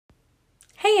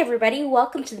Hey everybody,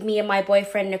 welcome to the Me and My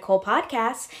Boyfriend Nicole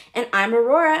podcast, and I'm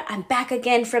Aurora. I'm back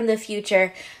again from the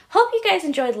future. Hope you guys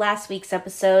enjoyed last week's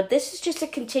episode. This is just a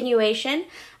continuation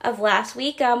of last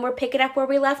week. We're picking up where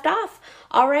we left off.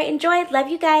 All right, enjoy. Love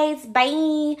you guys.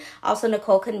 Bye. Also,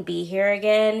 Nicole couldn't be here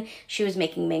again. She was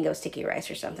making mango sticky rice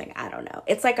or something. I don't know.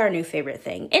 It's like our new favorite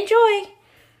thing. Enjoy.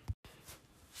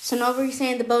 So, Noel, were you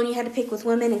saying the bone you had to pick with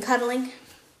women and cuddling?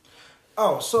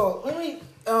 Oh, so let me,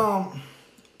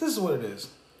 this is what it is.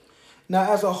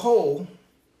 Now, as a whole,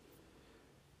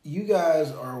 you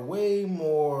guys are way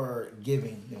more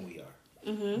giving than we are.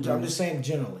 Mm-hmm. I'm just saying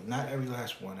generally, not every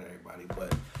last one of everybody,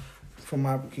 but from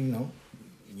my,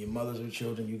 your mothers with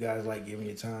children, you guys like giving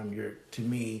your time. To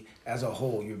me, as a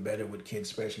whole, you're better with kids,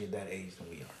 especially at that age, than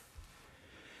we are.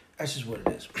 That's just what it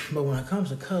is. But when it comes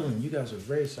to cuddling, you guys are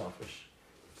very selfish.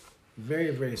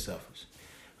 Very, very selfish.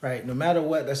 Right? No matter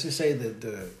what, let's just say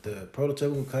the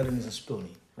prototypical cuddling is a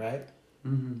spooning, right?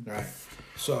 Mm-hmm. Right.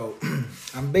 So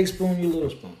I'm big spoon, you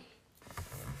little spoon.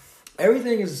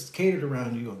 Everything is catered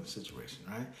around you in the situation,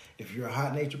 right? If you're a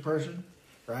hot natured person,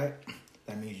 right,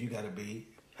 that means you got to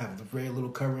have the very little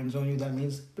coverings on you. That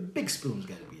means the big spoon's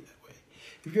got to be that way.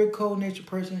 If you're a cold natured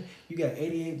person, you got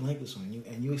 88 blankets on you,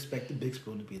 and you expect the big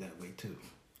spoon to be that way too,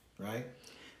 right?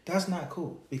 That's not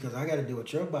cool because I got to deal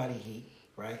with your body heat.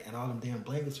 Right, and all them damn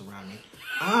blankets around me.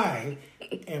 I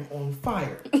am on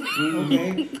fire.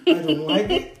 Okay, I don't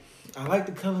like it. I like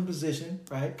the cuddling position,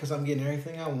 right? Because I'm getting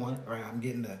everything I want. Right, I'm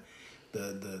getting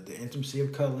the intimacy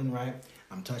of cuddling. Right,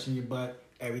 I'm touching your butt.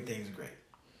 Everything's great.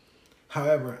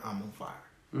 However, I'm on fire.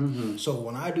 Mm-hmm. So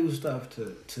when I do stuff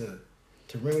to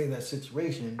remedy that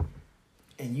situation,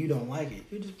 and you don't like it,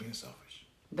 you're just being selfish.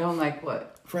 Don't like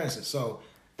what? For instance, so.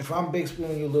 If I'm big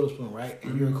spoon, you're little spoon, right?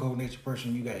 And you're a cold natured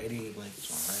person, you got 88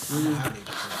 blankets on, right? I'm a high natured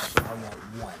person, so I want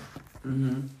one.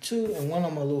 Mm-hmm. 2 and 1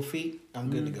 on my little feet,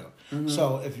 I'm good to go. Mm-hmm.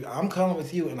 So if I'm cuddling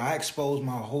with you and I expose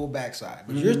my whole backside,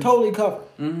 but you're totally covered.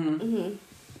 Mm-hmm. Mm-hmm.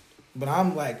 But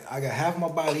I'm like, I got half my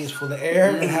body is full of air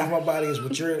and half my body is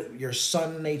with your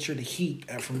sun natured heat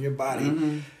from your body.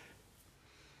 Mm-hmm.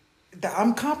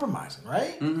 I'm compromising,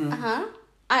 right? Mm-hmm. Uh-huh.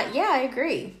 Yeah, I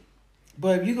agree.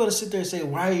 But if you go to sit there and say,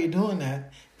 why are you doing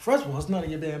that? First of all, it's none of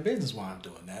your damn business why I'm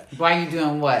doing that. Why are you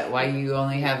doing what? Why you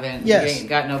only haven't, yes. You ain't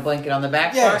got no blanket on the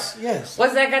back yes, part? Yes.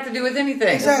 What's that got to do with anything?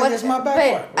 Exactly, that's my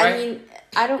back part. Right?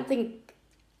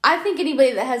 I think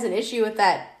anybody that has an issue with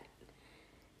that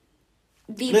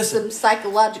needs some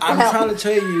psychological help. I'm trying to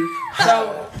tell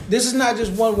you, this is not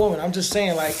just one woman. I'm just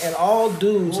saying, like, and all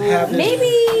dudes have this.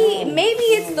 Maybe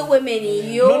it's the women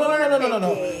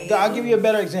No. I'll give you a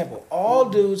better example. All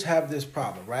dudes have this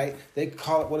problem, right? They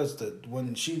call it,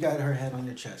 when she got her head on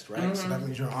your chest, right? Mm-hmm. So that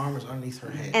means your arm is underneath her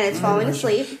head. And it's falling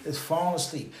asleep. It's falling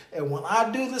asleep. And when I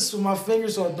do this with my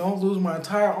fingers so I don't lose my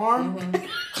entire arm. Mm-hmm.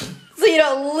 So you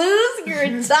don't lose your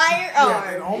entire arm.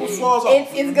 Yeah, it almost falls off.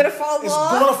 It's going to fall off? It's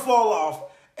going to fall off.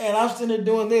 And I'm sitting there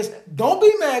doing this. Don't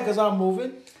be mad because I'm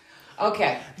moving.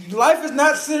 Okay. Life is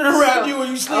not sitting around you when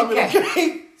you sleeping,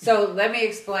 okay? So let me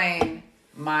explain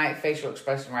my facial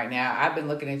expression right now. I've been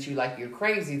looking at you like you're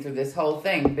crazy through this whole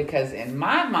thing because in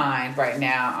my mind right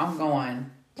now, I'm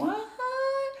going, what?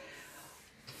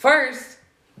 First,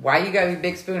 why you gotta be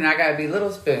big spoon and I gotta be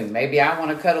little spoon? Maybe I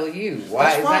want to cuddle you.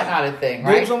 Why is that not a thing,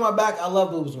 right? Boobs on my back. I love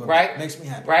boobs on my back. Makes me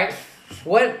happy. Right?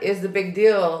 What is the big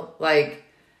deal? Like,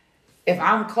 if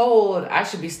I'm cold, I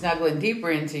should be snuggling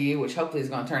deeper into you, which hopefully is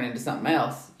going to turn into something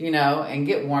else, and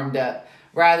get warmed up.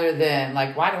 Rather than,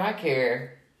 like, why do I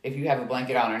care if you have a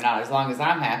blanket on or not, as long as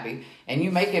I'm happy and you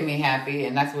making me happy,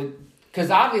 and that's what, because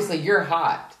obviously you're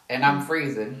hot and I'm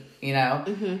freezing,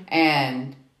 mm-hmm.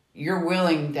 and you're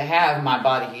willing to have my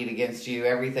body heat against you,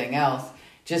 everything else,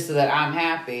 just so that I'm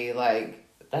happy. Like,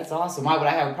 that's awesome. Why would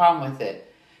I have a problem with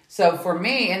it? So for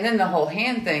me, and then the whole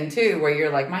hand thing too, where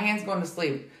you're like, my hand's going to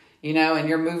sleep. And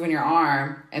you're moving your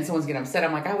arm and someone's getting upset.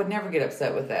 I'm like, I would never get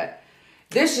upset with that.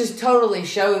 This just totally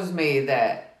shows me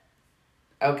that,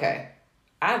 okay,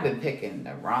 I've been picking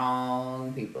the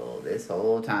wrong people this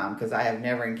whole time because I have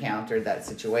never encountered that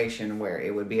situation where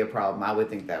it would be a problem. I would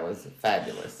think that was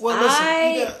fabulous. Well,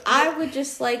 listen, I would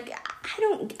just like, I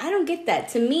don't get that.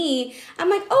 To me, I'm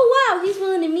like, oh wow, he's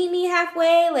willing to meet me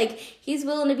halfway. Like he's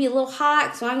willing to be a little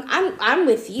hot. So I'm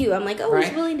with you. I'm like, oh, right?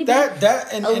 He's willing to be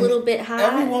a little bit hot.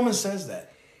 Every woman says that.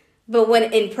 But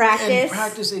when in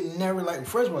practice, it never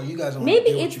first of all, you guys don't.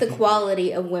 Maybe it's the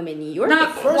quality of women you're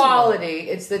not picking. Quality.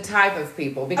 It's the type of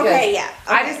people because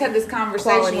I just had this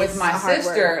conversation with my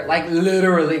sister, like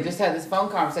literally just had this phone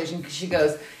conversation because she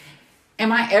goes,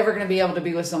 "Am I ever going to be able to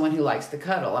be with someone who likes to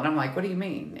cuddle?" And I'm like, "What do you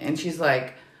mean?" And she's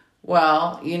like,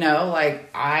 "Well,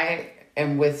 like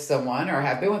am with someone or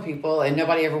have been with people and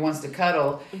nobody ever wants to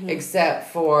cuddle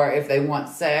except for if they want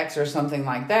sex or something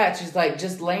like that. She's like,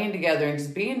 just laying together and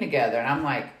just being together. And I'm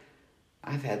like,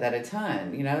 I've had that a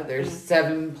ton. You know, there's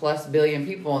 7+ billion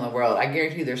people in the world. I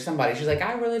guarantee there's somebody. She's like,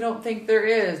 I really don't think there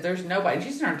is. There's nobody.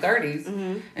 She's in her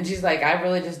 30s. And she's like, I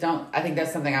really just don't. I think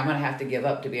that's something I'm going to have to give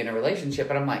up to be in a relationship.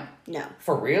 And I'm like, no.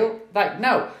 For real? Like,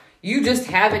 no. You just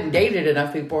haven't dated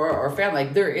enough people or found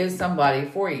like there is somebody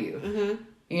for you.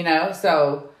 You know?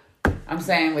 So I'm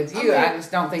saying with you, I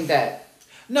just don't think that.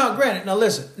 No, granted. Now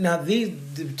listen. Now the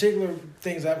particular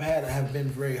things I've had have been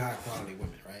very high quality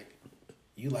women, right?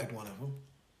 You liked one of them.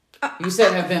 You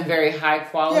said have been very high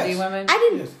quality women?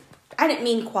 I didn't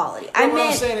mean quality. I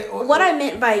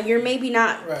meant by you're maybe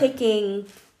not picking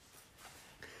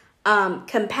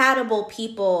compatible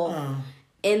people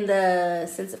in the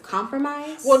sense of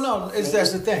compromise. Well, no,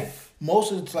 that's the thing.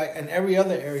 Most of it's like in every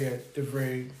other area, they're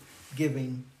very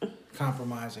giving,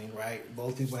 compromising, right?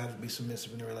 Both people have to be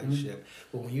submissive in a relationship.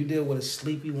 But when you deal with a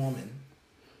sleepy woman,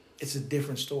 it's a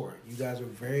different story. You guys are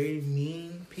very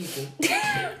mean people.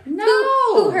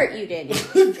 No. Who hurt you, Daniel?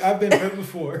 I've been hurt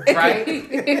before. Right?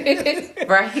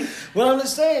 Right? What I'm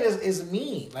just saying is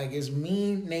mean. Like, it's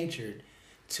mean-natured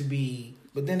to be...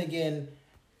 But then again,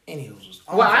 anywho's.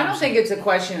 Well, I don't think it's a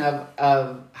question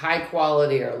of high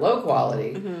quality or low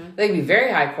quality. They can be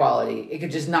very high quality. It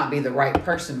could just not be the right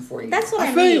person for you. That's what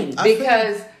I mean.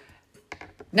 Because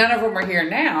none of them are here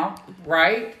now,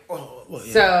 right? Well,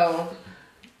 yeah. So...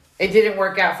 it didn't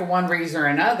work out for one reason or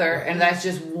another, and that's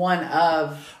just one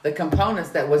of the components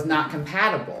that was not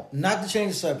compatible. Not to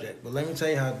change the subject, but let me tell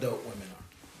you how dope women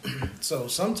are. So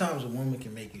sometimes a woman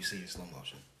can make you see in slow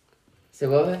motion. So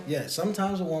what was it? Yeah,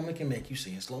 sometimes a woman can make you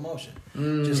see in slow motion.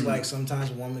 Just like sometimes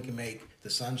a woman can make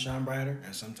the sun shine brighter,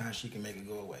 and sometimes she can make it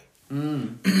go away.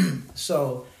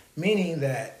 So, meaning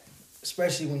that,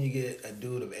 especially when you get a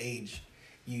dude of age,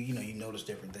 you notice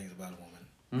different things about a woman.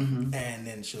 And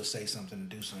then she'll say something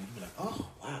to do something. You'll be like, oh,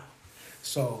 wow.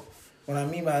 So, what I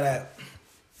mean by that,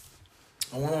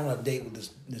 I went on a date with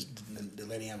the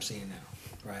lady I'm seeing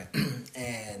now, right?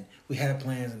 And we had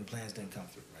plans, and the plans didn't come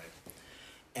through, right?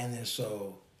 And then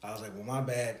so I was like, well, my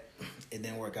bad. It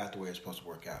didn't work out the way it's supposed to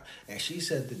work out. And she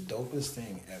said the dopest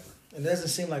thing ever. It doesn't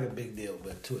seem like a big deal,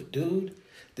 but to a dude,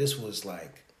 this was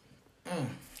like,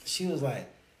 she was like,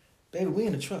 baby, we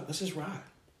in the truck. Let's just ride.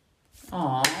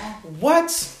 Aww.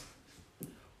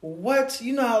 What?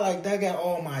 You know how like that got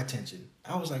all my attention.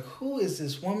 I was like, who is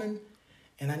this woman?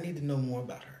 And I need to know more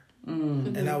about her.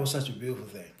 And that was such a beautiful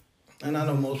thing. And I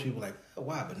know most people like, oh,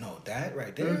 why? But no, that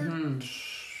right there,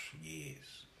 yes.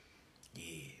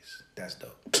 That's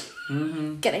dope.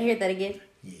 Can I hear that again?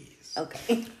 Yes.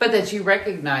 Okay. But that you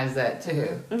recognize that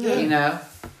too, you know?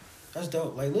 That's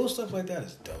dope. Like little stuff like that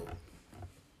is dope.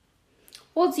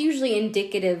 Well, it's usually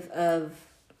indicative of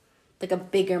like a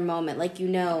bigger moment. Like,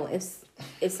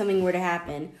 if something were to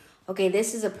happen, okay,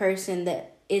 this is a person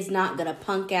that is not going to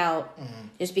punk out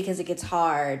just because it gets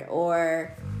hard,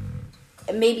 or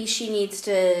maybe she needs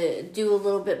to do a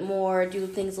little bit more, do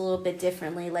things a little bit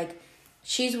differently. Like,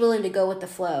 she's willing to go with the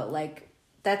flow. Like,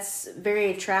 that's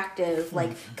very attractive. Like,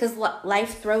 because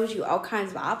life throws you all kinds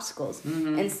of obstacles.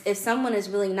 And if someone is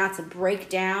willing not to break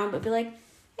down, but be like,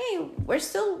 hey, we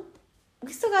still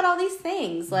got all these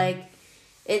things. Like,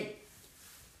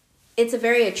 it's a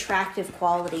very attractive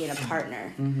quality in a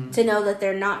partner to know that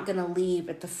they're not going to leave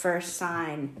at the first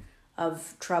sign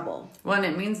of trouble. Well, and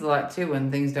it means a lot too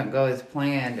when things don't go as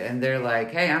planned and they're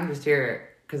like, hey, I'm just here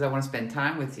because I want to spend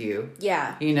time with you.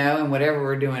 Yeah. You know, and whatever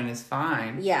we're doing is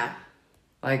fine. Yeah.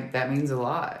 Like, that means a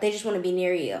lot. They just want to be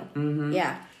near you.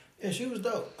 Yeah. Yeah, she was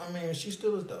dope. I mean, she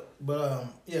still is dope. But,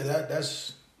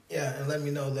 that's... Yeah, and let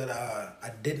me know that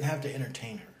I didn't have to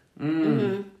entertain her.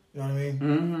 You know what I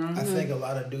mean? I think a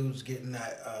lot of dudes get in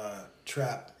that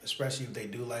trap, especially if they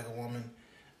do like a woman.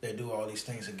 They do all these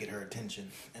things to get her attention.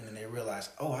 And then they realize,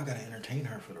 oh, I got to entertain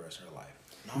her for the rest of her life.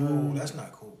 No, that's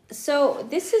not cool. So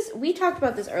we talked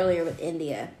about this earlier with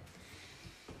India.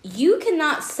 You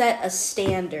cannot set a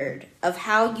standard of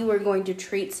how you are going to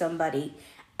treat somebody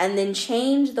and then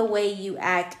change the way you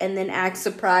act and then act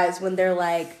surprised when they're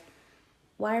like,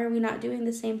 why are we not doing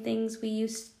the same things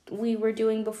we were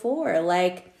doing before?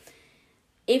 Like,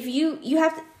 if you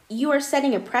are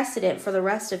setting a precedent for the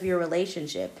rest of your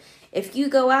relationship. If you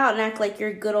go out and act like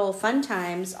you're good old fun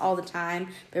times all the time,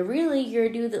 but really you're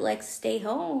a dude that likes to stay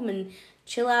home and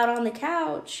chill out on the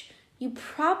couch, you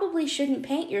probably shouldn't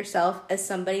paint yourself as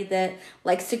somebody that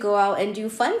likes to go out and do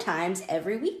fun times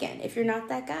every weekend if you're not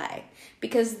that guy.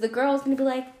 Because the girl's going to be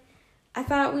like, I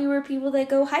thought we were people that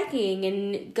go hiking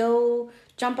and go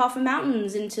jump off of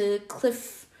mountains into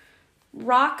cliff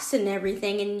rocks and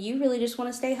everything, and you really just want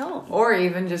to stay home. Or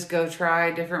even just go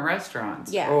try different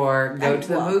restaurants. Yeah. Or go to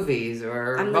the movies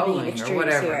or I'm bowling or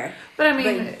whatever. Here. But I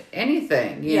mean,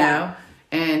 anything, you know?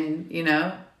 And, you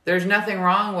know, there's nothing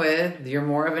wrong with you're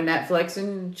more of a Netflix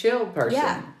and chill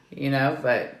person, you know?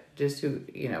 But just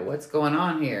what's going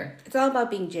on here? It's all about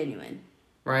being genuine.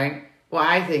 Right? Well,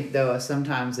 I think, though,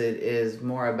 sometimes it is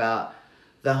more about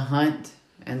the hunt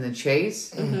and the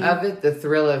chase of it, the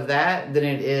thrill of that, than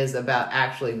it is about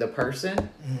actually the person.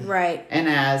 Right. And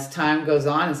as time goes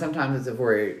on, and sometimes it's a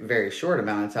very, very short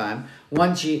amount of time,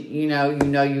 once you know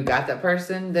you got that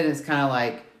person, then it's kind of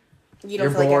like you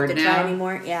don't feel like you have to try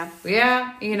anymore. Yeah.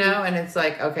 Yeah, you know, and it's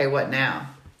like, okay, what now?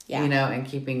 Yeah. You know, and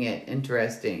keeping it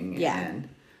interesting. Yeah. And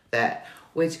that,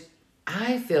 which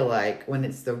I feel like when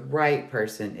it's the right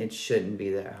person, it shouldn't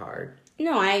be that hard.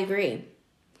 No, I agree.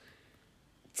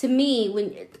 To me,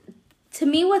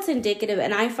 what's indicative,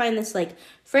 and I find this like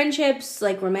friendships,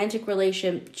 like romantic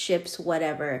relationships,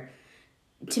 whatever.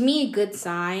 To me, a good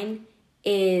sign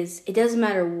is it doesn't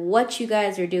matter what you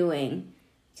guys are doing,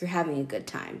 you're having a good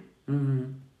time.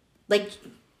 Mm-hmm. Like,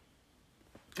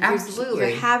 absolutely,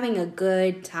 you're having a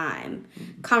good time.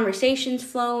 Conversations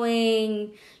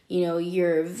flowing. You know,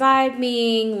 you're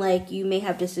vibing. Like, you may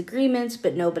have disagreements,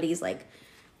 but nobody's like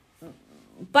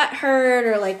butthurt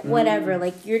or like whatever.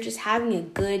 Like, you're just having a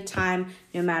good time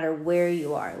no matter where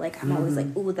you are. Like, I'm always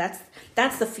like, ooh,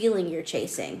 that's the feeling you're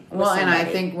chasing. Well, and I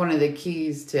think one of the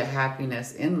keys to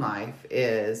happiness in life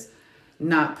is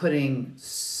not putting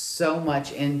so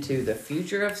much into the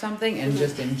future of something and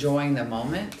just enjoying the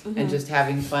moment and just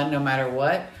having fun no matter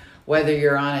what. Whether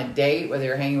you're on a date, whether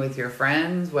you're hanging with your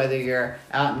friends, whether you're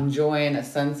out enjoying a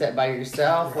sunset by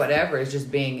yourself, whatever, it's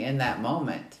just being in that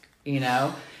moment, you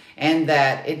know? And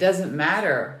that it doesn't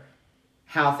matter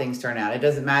how things turn out. It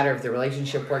doesn't matter if the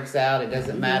relationship works out. It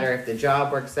doesn't matter if the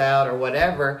job works out or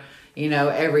whatever. You know,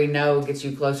 every no gets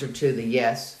you closer to the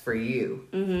yes for you,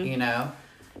 you know?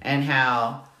 And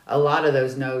how a lot of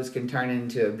those no's can turn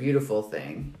into a beautiful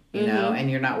thing, you know?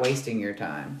 And you're not wasting your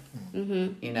time,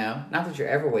 you know? Not that you're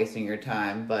ever wasting your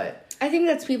time, but... I think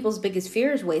that's people's biggest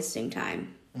fear is wasting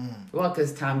time. Well,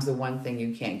 because time's the one thing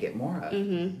you can't get more of.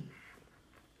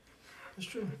 It's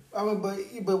true. I mean,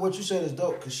 but what you said is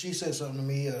dope, because she said something to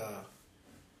me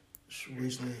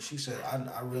recently. She said,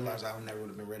 I realized I never would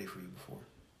have been ready for you before.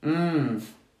 I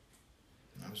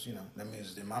was, you know, that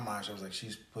means in my mind, I was like,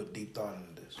 she's put deep thought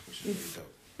into this, which is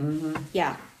really dope.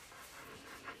 Yeah.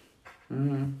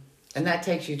 And that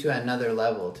takes you to another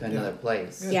level, to another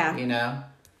place. Yeah. You know?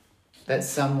 That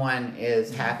someone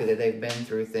is happy that they've been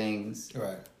through things.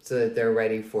 Right. So that they're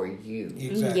ready for you.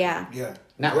 Exactly. Yeah.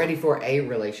 Not ready for a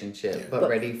relationship, but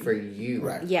ready for you.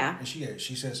 Right. Yeah. And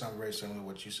she said something very similar to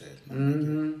what you said.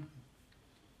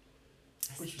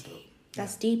 Which is dope.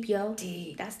 That's deep, yo.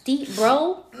 That's deep,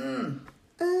 bro.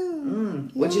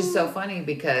 Which is so funny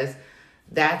because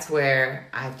that's where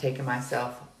I've taken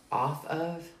myself off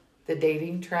of the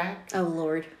dating track. Oh,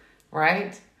 Lord.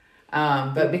 Right?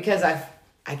 But because I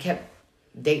kept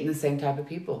dating the same type of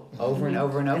people over and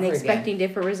over and over and again. expecting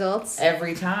different results.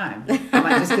 Every time. I'm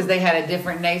like, just because they had a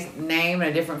different name and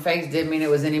a different face didn't mean it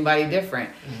was anybody different.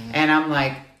 And I'm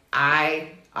like,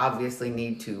 I obviously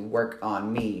need to work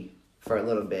on me for a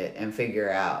little bit and figure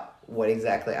out what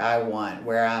exactly I want,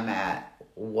 where I'm at,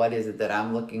 what is it that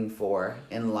I'm looking for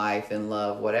in life, in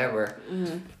love, whatever,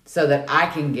 so that I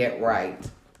can get right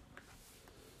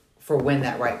for when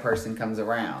that right person comes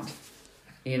around.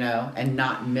 You know, and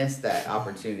not miss that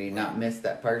opportunity, not miss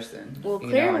that person. Well, you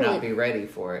clearly, know, and not be ready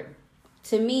for it.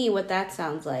 To me, what that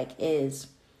sounds like is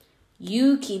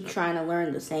you keep trying to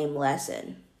learn the same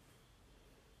lesson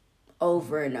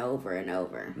over and over and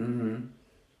over.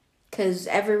 Because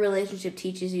every relationship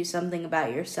teaches you something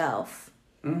about yourself.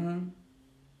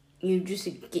 You just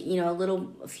get, you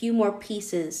know, a few more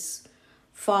pieces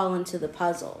fall into the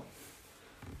puzzle.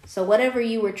 So whatever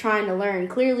you were trying to learn,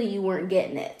 clearly you weren't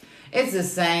getting it. It's the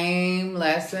same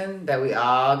lesson that we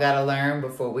all got to learn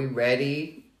before we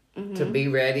ready to be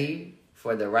ready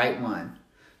for the right one.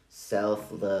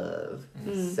 Self-love,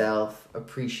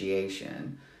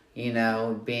 self-appreciation, you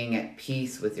know, being at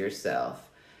peace with yourself,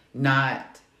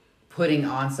 not putting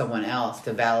on someone else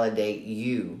to validate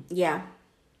you. Yeah.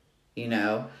 You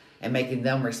know, and making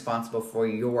them responsible for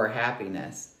your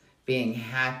happiness, being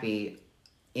happy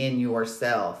in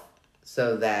yourself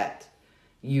so that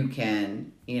you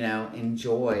can, you know,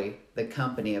 enjoy the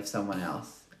company of someone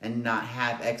else and not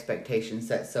have expectations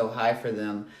set so high for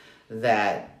them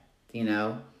that, you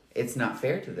know, it's not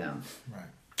fair to them. Right.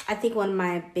 I think one of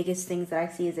my biggest things that I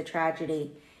see as a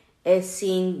tragedy is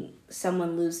seeing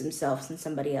someone lose themselves in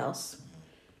somebody else.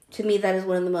 To me, that is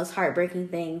one of the most heartbreaking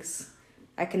things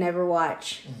I can ever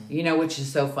watch. You know, which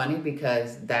is so funny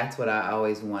because that's what I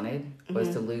always wanted, was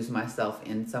to lose myself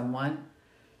in someone.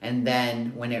 And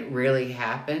then when it really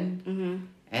happened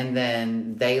and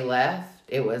then they left,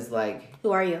 it was like,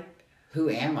 who are you? Who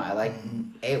am I? Like,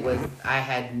 it was, I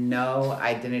had no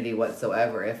identity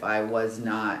whatsoever if I was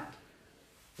not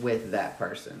with that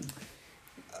person.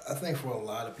 I think for a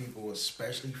lot of people,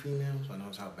 especially females, I know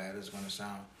it's how bad it's going to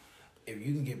sound. If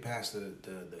you can get past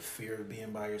the fear of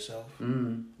being by yourself,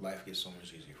 life gets so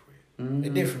much easier for you.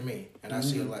 It did for me. And I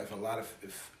see a lot,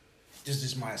 if this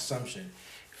is my assumption,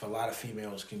 if a lot of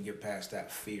females can get past that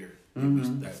fear,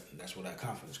 that's where that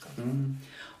confidence comes from.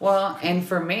 Well, and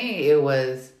for me, it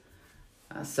was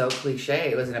so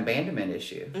cliche. It was an abandonment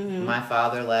issue. My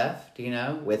father left, you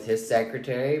know, with his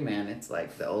secretary. Man, it's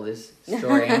like the oldest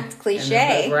story. It's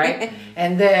cliche. Right?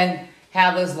 And then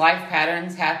how those life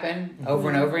patterns happen over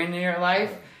and over in your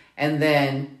life. And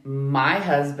then my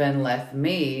husband left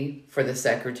me for the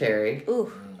secretary.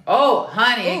 Ooh. Oh,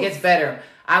 honey, it gets better.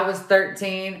 I was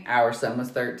 13. Our son was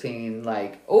 13.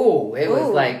 Like, it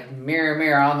was like mirror,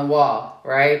 mirror on the wall,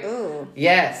 right? Ooh.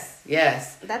 Yes.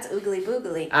 That's oogly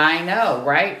boogly. I know,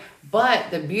 right?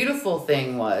 But the beautiful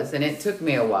thing was, and it took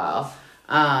me a while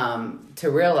to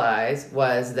realize,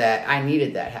 was that I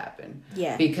needed that happen.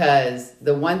 Yeah. Because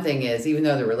the one thing is, even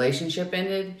though the relationship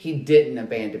ended, he didn't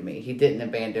abandon me. He didn't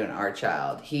abandon our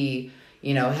child. He,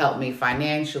 you know, helped me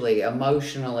financially,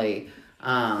 emotionally,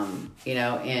 you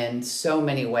know, in so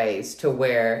many ways, to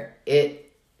where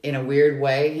it, in a weird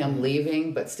way, him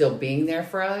leaving but still being there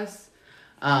for us,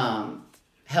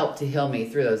 helped to heal me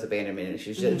through those abandonment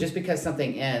issues. Just because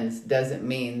something ends doesn't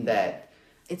mean that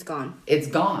it's gone. It's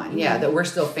gone. Yeah, that we're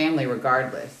still family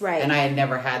regardless. Right. And I had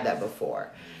never had that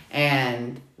before.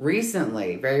 And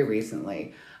recently, very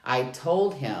recently, I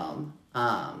told him,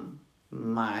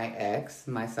 my ex,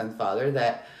 my son's father,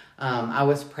 that I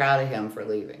was proud of him for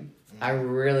leaving. I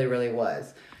really, really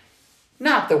was.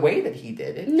 Not the way that he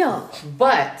did it. No.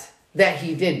 But that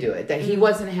he did do it. That he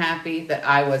wasn't happy, that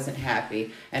I wasn't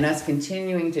happy. And us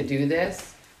continuing to do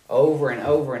this over and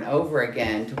over and over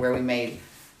again to where we made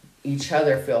each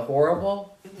other feel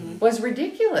horrible was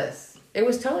ridiculous. It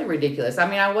was totally ridiculous. I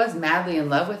mean, I was madly in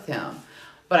love with him.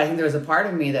 But I think there was a part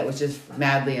of me that was just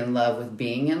madly in love with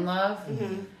being in love.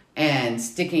 And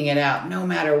sticking it out no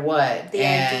matter what. The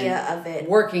idea of it.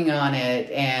 Working on it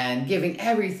and giving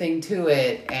everything to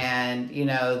it. And, you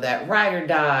know, that ride or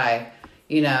die,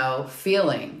 you know,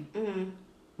 feeling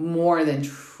more than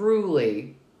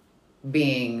truly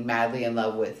being madly in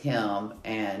love with him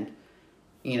and,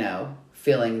 you know,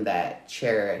 feeling that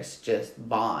cherished just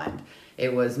bond.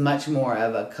 It was much more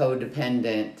of a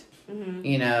codependent,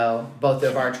 you know, both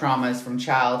of our traumas from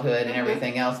childhood and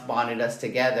everything else bonded us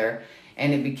together.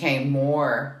 And it became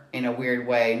more, in a weird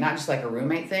way, not just like a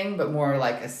roommate thing, but more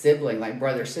like a sibling, like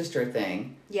brother-sister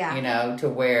thing. Yeah. You know, to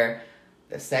where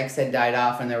the sex had died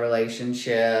off in the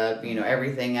relationship, you know,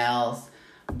 everything else.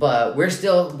 But we're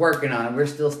still working on it. We're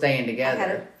still staying together. I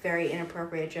had a very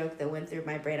inappropriate joke that went through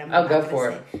my brain. Go for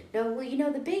it. No, well, you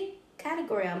know, the big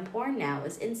category on porn now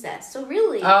is incest. So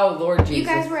really, oh Lord Jesus, you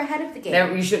guys were ahead of the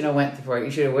game. You shouldn't have went for it.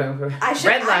 You should have went for I should,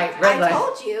 red light. I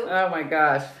told you. Oh my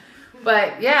gosh.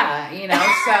 But yeah, you know,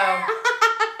 so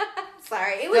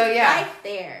sorry, it was right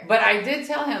there. But I did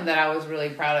tell him that I was really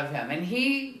proud of him, and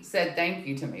he said thank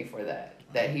you to me for that.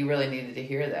 That he really needed to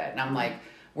hear that, and I'm like,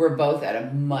 we're both at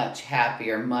a much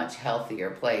happier, much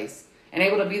healthier place, and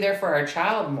able to be there for our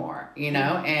child more, you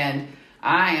know. And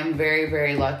I am very,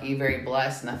 very lucky, very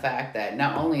blessed in the fact that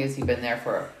not only has he been there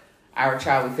for our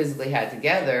child we physically had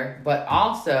together, but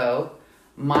also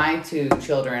my two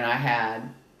children I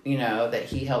had, you know, that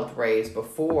he helped raise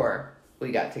before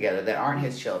we got together, that aren't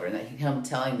his children, that him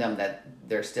telling them that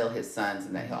they're still his sons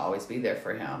and that he'll always be there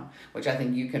for him, which I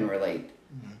think you can relate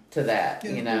to that,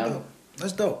 you know.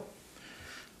 That's dope.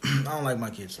 I don't like my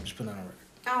kids. I'm just putting it on record.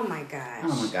 Oh my gosh.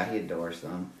 Oh my God, he adores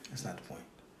them. That's not the point.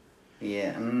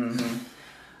 Yeah.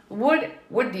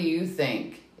 What do you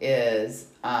think is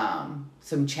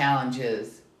some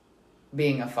challenges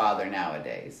being a father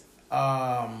nowadays?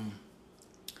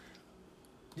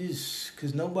 Just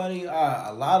because nobody,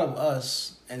 a lot of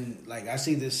us, and like I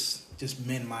see this, just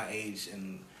men my age,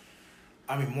 and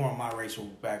I mean more of my racial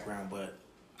background, but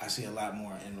I see a lot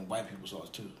more in the white people's thoughts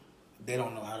too. They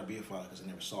don't know how to be a father because they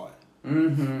never saw it. You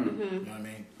know what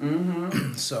I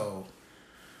mean? So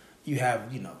you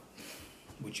have, you know,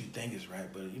 what you think is right,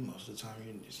 but most of the time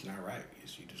it's not right.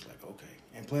 You're just like, okay.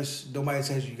 And plus, nobody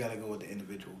says you got to go with the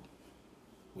individual,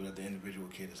 what the individual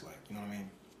kid is like. You know what I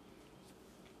mean?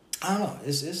 I don't know.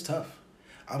 It's tough.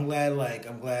 I'm glad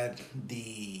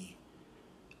the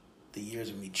the years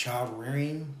of me child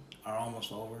rearing are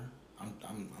almost over. I'm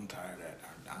tired of that.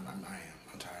 I'm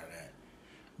tired of that.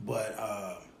 But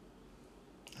I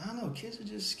don't know.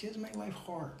 Kids make life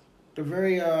hard. They're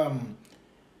very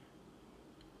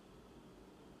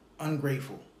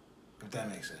ungrateful, if that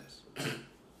makes sense.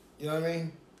 You know what I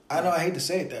mean? I know I hate to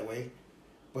say it that way,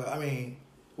 but I mean,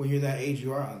 when you're that age,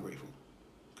 you are ungrateful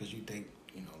because you think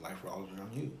life revolves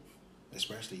around you,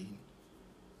 especially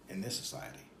in this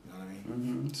society. You know what I mean?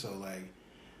 Mm-hmm. So like,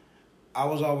 I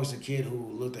was always a kid who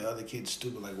looked at other kids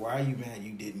stupid. Like, why are you mad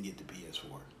you didn't get the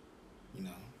PS4? You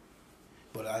know.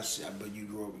 But you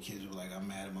grew up with kids who were like, I'm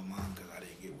mad at my mom because I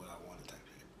didn't get what I wanted type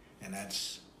shit. And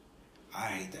I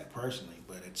hate that personally,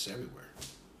 but it's everywhere.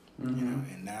 Mm-hmm. You know.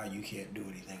 And now you can't do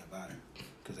anything about it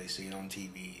because they see it on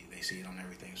TV, they see it on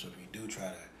everything. So if you do try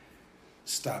to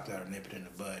stop that or nip it in the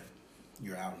bud,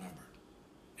 you're outnumbered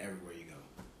everywhere you go.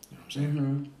 You know what I'm saying?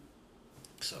 Mm-hmm.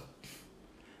 So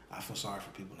I feel sorry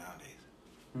for people nowadays.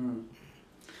 Mm.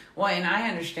 Well, and I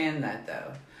understand that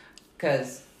though,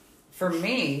 because for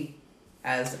me,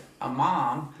 as a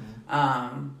mom,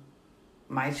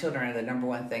 my children are the number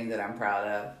one thing that I'm proud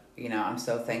of. You know, I'm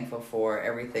so thankful for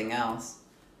everything else.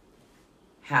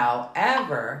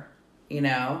 However,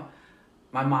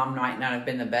 my mom might not have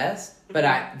been the best, but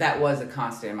that was a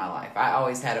constant in my life. I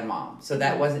always had a mom, so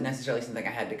that wasn't necessarily something I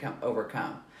had to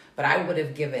overcome. But I would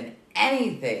have given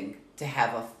anything to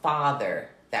have a father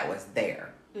that was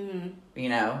there. Mm-hmm.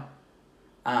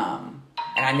 And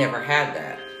I never had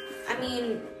that. I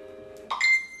mean,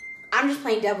 I'm just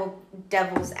playing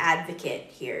devil's advocate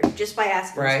here, just by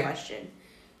asking this question.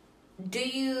 Do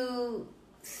you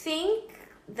think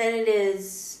that it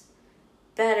is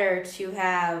better to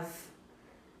have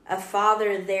a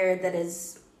father there that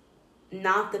is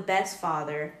not the best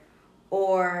father,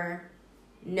 or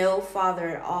no father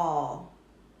at all,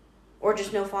 or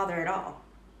just no father at all?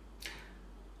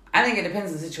 I think it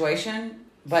depends on the situation,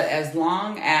 but as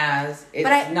long as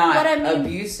it's not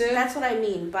abusive. That's what I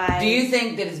mean by... Do you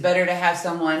think that it's better to have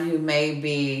someone who may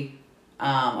be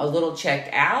a little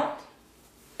checked out?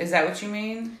 Is that what you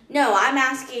mean? No, I'm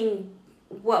asking,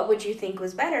 what would you think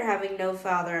was better, having no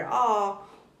father at all,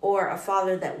 or a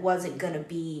father that wasn't going to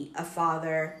be a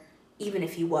father even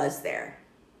if he was there?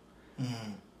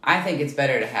 Mm. I think it's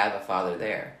better to have a father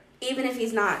there. Even if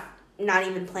he's not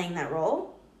even playing that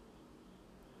role?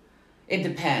 It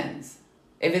depends.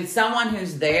 If it's someone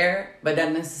who's there but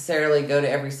doesn't necessarily go to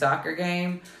every soccer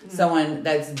game, someone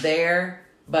that's there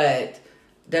but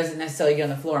doesn't necessarily get on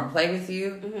the floor and play with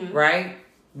you, right?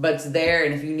 But's there,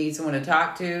 and if you need someone to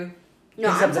talk to,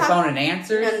 picks up the phone and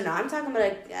answers. No. I'm talking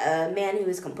about a man who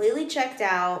is completely checked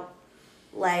out.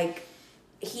 Like,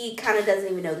 he kind of doesn't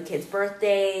even know the kids'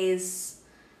 birthdays.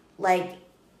 Like,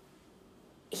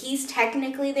 he's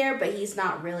technically there, but he's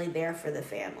not really there for the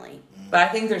family. But I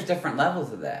think there's different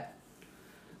levels of that.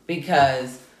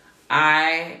 Because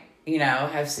I,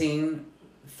 have seen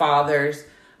fathers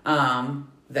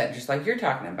that, just like you're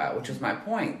talking about, which was my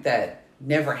point, that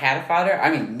never had a father.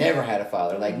 I mean, never had a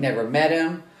father. Like, never met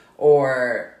him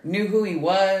or knew who he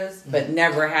was, but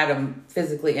never had him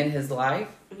physically in his life,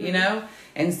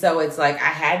 And so it's like I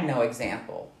had no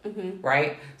example,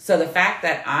 right? So the fact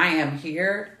that I am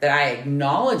here, that I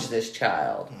acknowledge this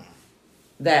child,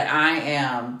 that I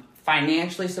am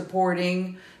financially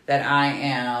supporting, that I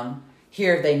am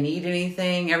here if they need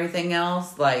anything, everything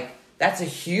else, like, that's a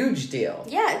huge deal.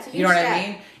 Yeah, it's a huge You know what step. I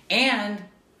mean? And,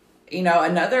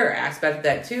 another aspect of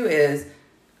that too is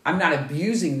I'm not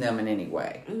abusing them in any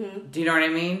way. Do you know what I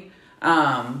mean?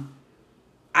 I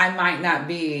might not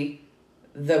be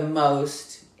the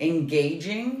most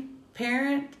engaging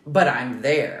parent, but I'm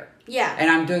there. Yeah.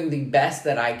 And I'm doing the best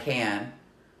that I can,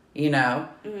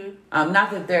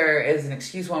 Not that there is an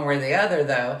excuse one way or the other,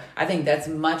 though. I think that's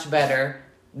much better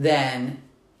than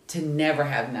to never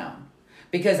have known.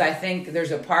 Because I think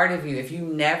there's a part of you, if you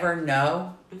never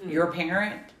know your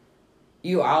parent,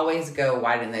 you always go,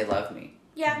 why didn't they love me?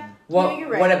 Yeah. Well, you're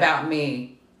right. What about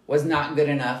me was not good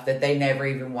enough that they never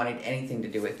even wanted anything to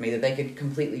do with me, that they could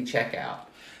completely check out?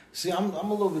 See, I'm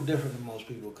a little bit different than most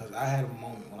people because I had a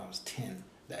moment when I was 10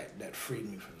 that freed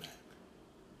me from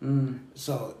that.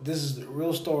 So this is the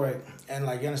real story, and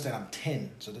like you understand, I'm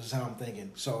 10, so this is how I'm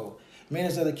thinking. So me and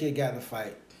this other kid got in a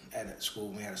fight at school.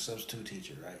 We had a substitute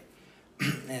teacher, right,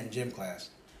 and gym class,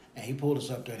 and he pulled us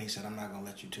up there and he said, "I'm not gonna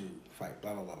let you two fight."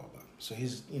 Blah blah blah blah blah. So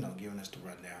he's giving us the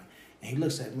rundown, and he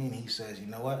looks at me and he says, "You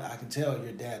know what? I can tell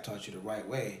your dad taught you the right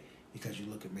way because you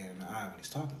look at me in the eye when he's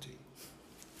talking to you."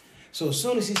 So as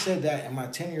soon as he said that, in my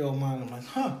 10-year-old mind, I'm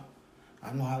like,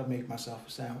 I know how to make myself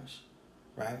a sandwich,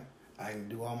 right? I can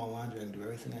do all my laundry. I can do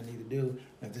everything I need to do.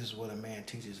 And if this is what a man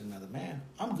teaches another man,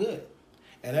 I'm good.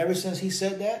 And ever since he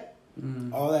said that,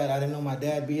 all that I didn't know my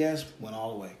dad BS went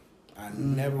all the way. I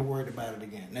never worried about it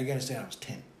again. Now you understand, I was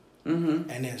 10.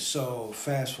 And then so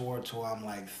fast forward to I'm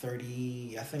like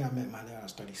 30. I think I met my dad when I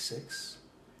was 36.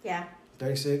 Yeah.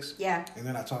 36. Yeah. And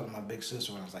then I talked to my big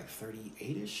sister when I was like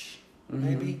 38ish,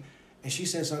 maybe. And she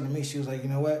said something to me. She was like, you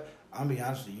know what? I'll be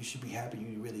honest with you. You should be happy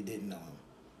you really didn't know him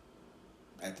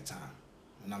at the time.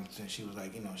 And she was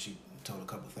like, you know, she told a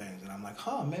couple things. And I'm like,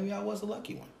 maybe I was the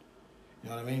lucky one. You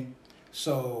know what I mean?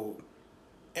 So,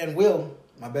 and Will,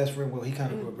 my best friend Will, he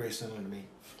kind of grew up very similar to me.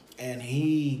 And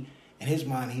in his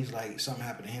mind, he's like, something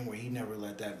happened to him where he never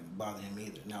let that bother him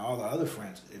either. Now, all the other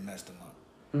friends, it messed him up.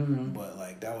 But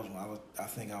like that was when I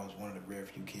think I was one of the rare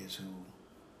few kids who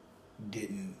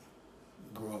didn't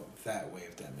grow up that way,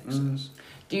 if that makes sense.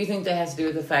 Do you think that has to do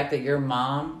with the fact that your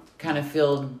mom kind of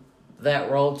filled that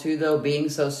role too, though, being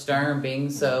so stern, being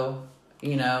so,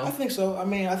 you know? I think so.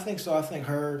 I think so. I think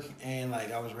her, and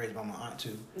like I was raised by my aunt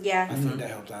too. Yeah. I think that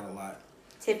helped out a lot.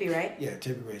 Tippy, right? Yeah,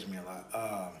 Tippy raised me a lot.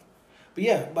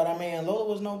 But I mean,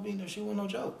 Lola was she was no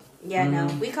joke. Yeah, no.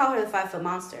 We call her the 5-foot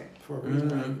monster. For a reason.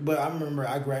 Right? But I remember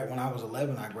when I was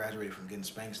 11, I graduated from getting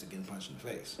spanks to getting punched in the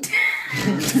face.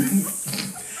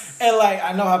 And like,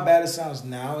 I know how bad it sounds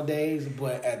nowadays,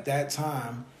 but at that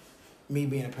time, me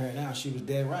being a parent now, she was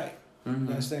dead right. You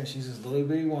understand? She's this little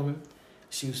bitty woman.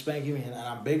 She was spanking me, and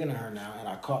I'm bigger than her now, and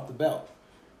I caught the belt.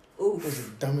 Oof. It was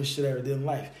the dumbest shit I ever did in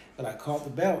life. But I caught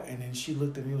the belt, and then she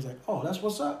looked at me and was like, oh, that's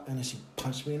what's up. And then she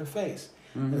punched me in the face.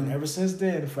 And then ever since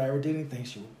then, if I ever did anything,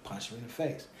 she would punch me in the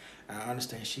face. And I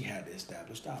understand she had to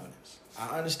establish dominance.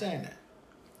 I understand that.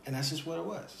 And that's just what it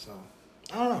was. So,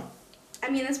 I don't know. I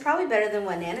mean, it's probably better than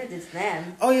what Nana did to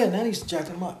them. Oh, yeah, Nanny's jacked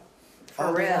him up.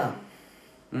 For real.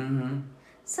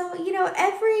 So, you know,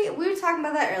 we were talking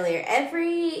about that earlier.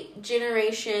 Every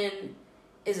generation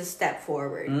is a step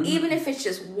forward, even if it's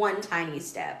just one tiny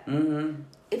step.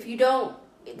 If you don't,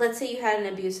 let's say you had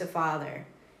an abusive father.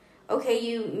 Okay,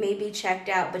 you may be checked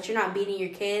out, but you're not beating your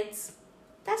kids.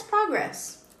 That's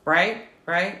progress. Right.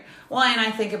 Well, and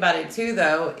I think about it too,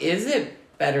 though. Is it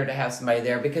better to have somebody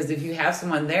there? Because if you have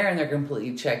someone there and they're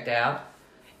completely checked out,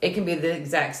 it can be the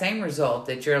exact same result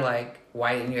that you're like,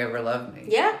 why didn't you ever love me?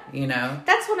 Yeah. You know?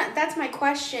 That's my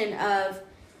question of,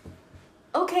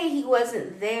 okay, he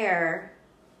wasn't there.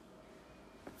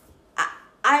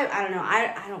 I don't know.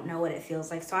 I don't know what it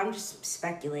feels like, so I'm just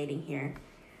speculating here.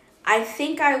 I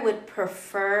think I would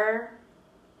prefer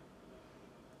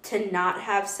to not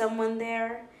have someone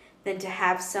there than to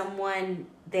have someone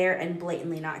there and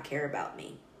blatantly not care about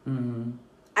me.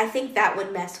 I think that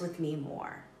would mess with me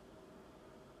more.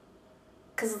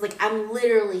 Because, like, I'm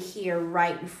literally here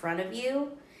right in front of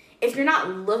you. If you're not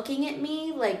looking at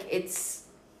me, like,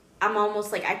 I'm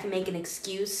almost like I can make an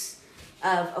excuse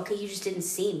of, okay, you just didn't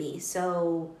see me,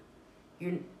 so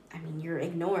you're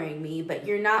ignoring me, but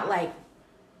you're not like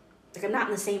I'm not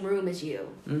in the same room as you.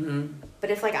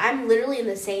 But if like I'm literally in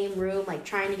the same room, like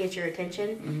trying to get your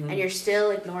attention, and you're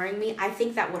still ignoring me, I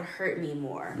think that would hurt me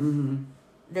more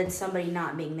than somebody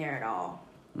not being there at all.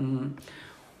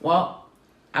 Well,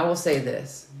 I will say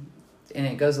this, and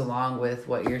it goes along with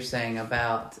what you're saying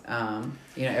about,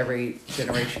 every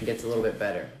generation gets a little bit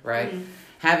better, right?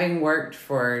 Having worked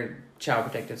for Child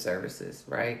Protective Services,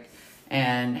 right?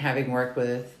 And having worked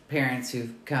with parents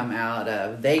who've come out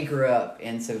of, they grew up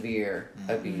in severe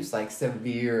abuse, like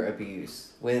severe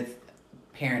abuse with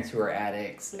parents who are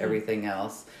addicts, everything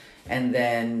else. And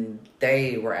then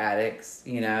they were addicts,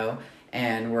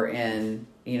 and were in,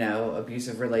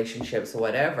 abusive relationships or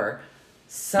whatever.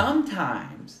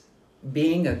 Sometimes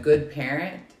being a good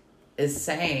parent is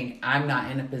saying, I'm not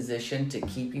in a position to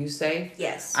keep you safe.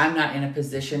 Yes. I'm not in a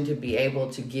position to be able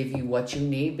to give you what you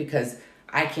need because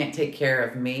I can't take care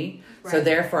of me. Right. So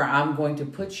therefore, I'm going to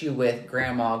put you with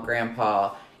grandma,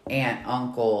 grandpa, aunt,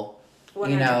 uncle,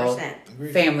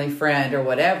 100%. Family friend or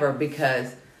whatever,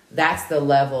 because that's the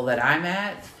level that I'm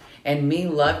at. And me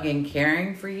loving and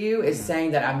caring for you is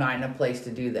saying that I'm not in a place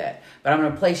to do that. But I'm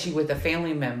going to place you with a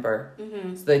family member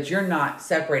so that you're not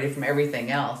separated from everything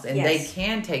else. And they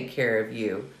can take care of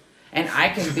you. And I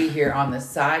can be here on the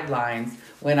sidelines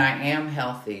when I am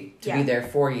healthy to be there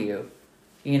for you,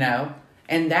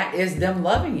 And that is them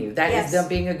loving you. That is them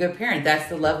being a good parent. That's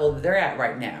the level that they're at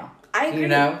right now. I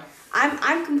agree.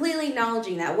 I'm completely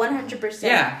acknowledging that 100%.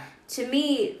 Yeah. To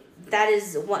me, that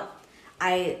is what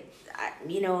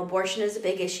abortion is a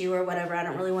big issue or whatever. I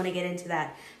don't really want to get into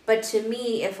that. But to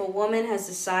me, if a woman has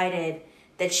decided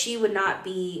that she would not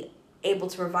be able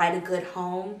to provide a good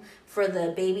home for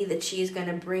the baby that she's going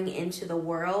to bring into the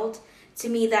world, to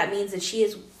me that means that she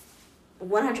is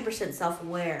 100%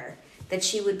 self-aware that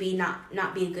she would be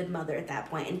not be a good mother at that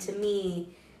point. And to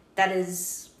me, that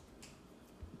is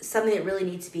something that really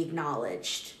needs to be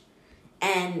acknowledged.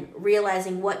 And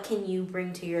realizing what can you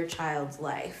bring to your child's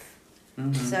life.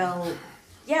 Mm-hmm. So,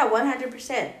 yeah,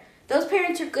 100%. Those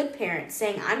parents are good parents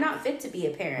saying, I'm not fit to be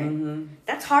a parent. Mm-hmm.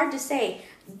 That's hard to say.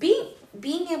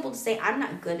 Being able to say, I'm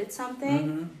not good at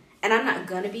something, and I'm not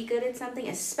going to be good at something,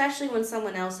 especially when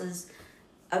someone else's,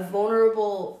 a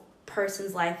vulnerable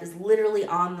person's life is literally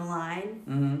on the line.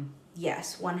 Mm-hmm.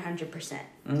 Yes, 100%.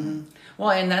 Mm-hmm.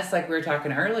 Well, and that's like we were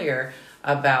talking earlier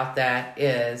about that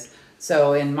is,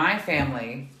 so in my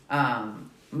family,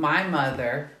 my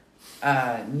mother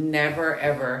never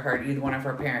ever heard either one of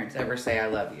her parents ever say I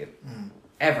love you.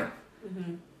 Ever.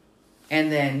 Mm-hmm.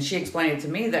 And then she explained it to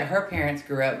me that her parents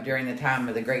grew up during the time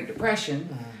of the Great Depression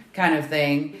kind of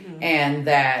thing, and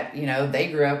that, you know,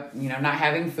 they grew up, you know, not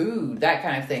having food, that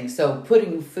kind of thing. So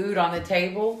putting food on the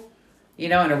table, you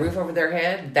know, and a roof over their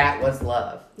head, that was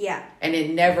love. Yeah. And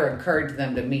it never occurred to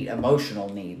them to meet emotional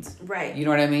needs. Right. You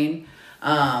know what I mean?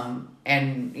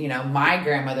 And, you know, my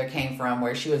grandmother came from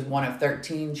where she was one of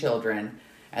 13 children,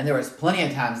 and there was plenty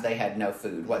of times they had no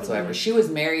food whatsoever. Mm-hmm. She was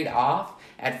married off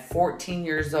at 14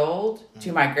 years old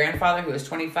to my grandfather, who was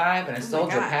 25, and a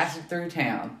soldier passing through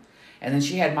town. And then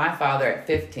she had my father at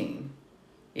 15.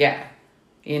 Yeah.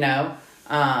 You know?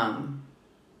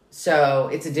 So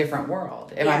it's a different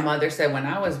world. And my mother said when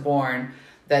I was born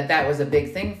that was a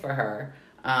big thing for her.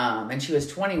 And she was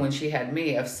 20 when she had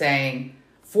me, of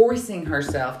forcing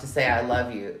herself to say I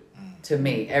love you to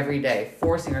me every day,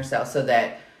 forcing herself so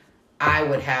that I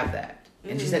would have that.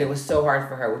 And she said it was so hard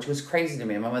for her, which was crazy to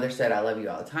me. My mother said I love you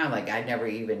all the time. Like, I never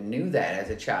even knew that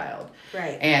as a child.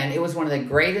 Right. And it was one of the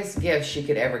greatest gifts she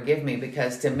could ever give me,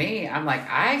 because to me, I'm like,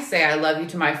 I say I love you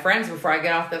to my friends before I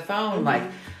get off the phone. Mm-hmm. Like,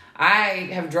 I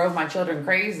have drove my children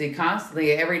crazy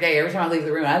constantly every day. Every time I leave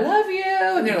the room, I love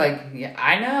you. And they're like, yeah,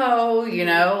 I know, you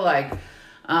know, like,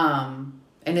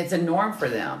 and it's a norm for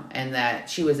them. And that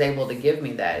she was able to give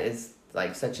me that is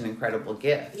like such an incredible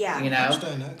gift. Yeah. You know? I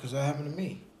understand that, because that happened to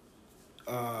me.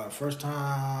 First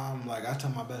time, like, I tell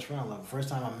my best friend I love him. First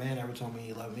time a man ever told me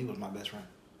he loved me was my best friend.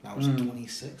 I was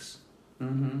 26.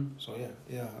 Mm-hmm. So,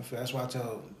 yeah. That's why I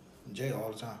tell Jay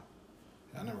all the time.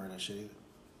 I never heard that shit either.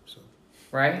 So,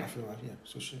 right? I feel like,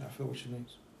 so shit, I feel what she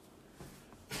means.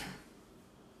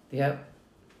 Yep.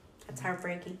 That's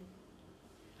heartbreaking.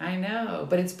 I know,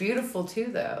 but it's beautiful too,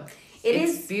 though.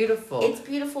 It's beautiful. It's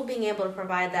beautiful being able to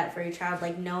provide that for your child,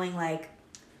 like knowing, like,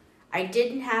 I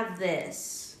didn't have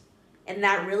this, and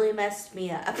that really messed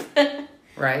me up.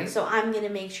 Right. So I'm going to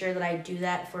make sure that I do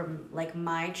that for, like,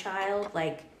 my child.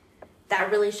 Like,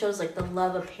 that really shows, like, the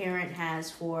love a parent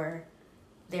has for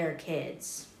their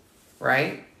kids.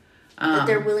 Right. That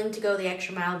they're willing to go the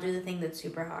extra mile, do the thing that's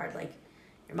super hard. Like,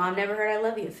 your mom never heard I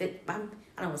love you. I don't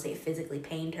want to say it physically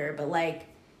pained her, but, like,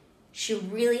 she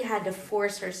really had to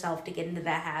force herself to get into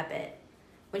that habit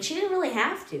when she didn't really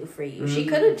have to for you. Mm-hmm. She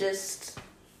could have just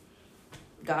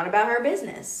gone about her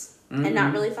business and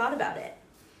not really thought about it.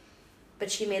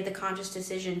 But she made the conscious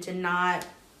decision to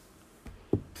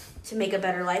make a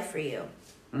better life for you.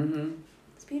 Mm-hmm.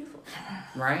 It's beautiful.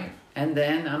 Right. And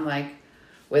then I'm like,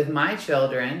 with my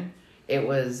children, it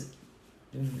was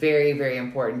very, very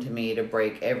important to me to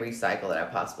break every cycle that I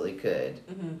possibly could.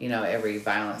 Mm-hmm. You know, every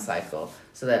violent cycle,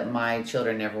 so that my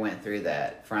children never went through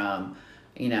that, from,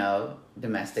 you know,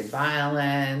 domestic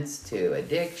violence to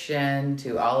addiction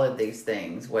to all of these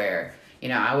things where, you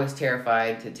know, I was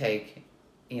terrified to take,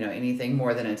 you know, anything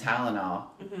more than a Tylenol,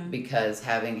 because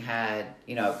having had,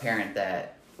 you know, a parent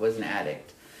that was an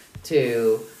addict,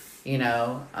 to, you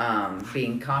know,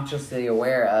 being consciously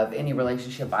aware of any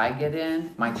relationship I get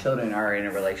in, my children are in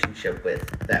a relationship with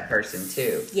that person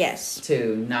too. Yes.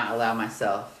 To not allow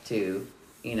myself to,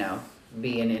 you know,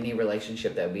 be in any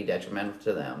relationship that would be detrimental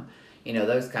to them. You know,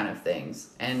 those kind of things.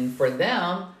 And for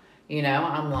them, you know,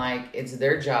 I'm like, it's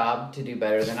their job to do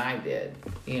better than I did,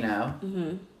 you know?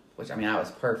 Mm-hmm. Which, I mean, I was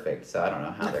perfect, so I don't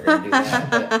know how they're going to do that.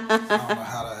 But, I don't know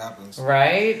how that happens.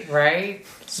 Right?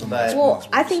 Well,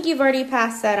 I think you've already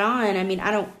passed that on. I mean,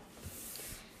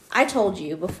 I told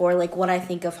you before, like, what I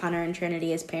think of Hunter and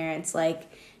Trinity as parents. Like,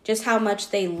 just how much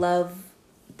they love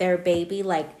their baby,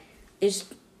 like, is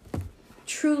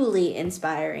truly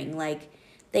inspiring. Like,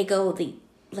 they go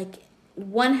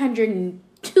 100,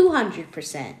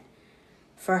 200%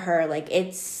 for her. Like,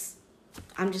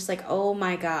 I'm just like, oh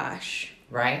my gosh.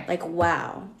 Right. Like,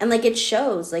 wow. And, like, it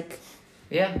shows, like.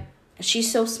 Yeah.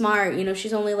 She's so smart. You know,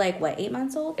 she's only like, what, 8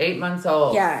 months old? 8 months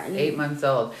old. Yeah. 8 months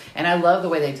old. And I love the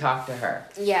way they talk to her.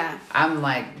 Yeah. I'm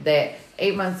like, they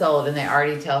 8 months old, and they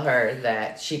already tell her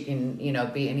that she can, you know,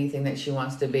 be anything that she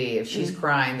wants to be. If she's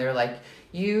crying, they're like,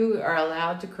 you are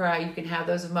allowed to cry. You can have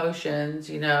those emotions.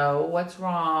 You know, what's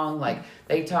wrong? Like,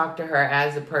 they talk to her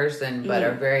as a person, but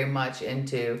are very much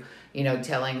into, you know,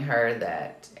 telling her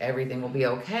that everything will be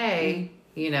okay,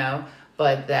 you know,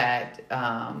 but that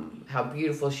how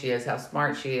beautiful she is, how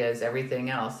smart she is, everything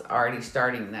else, already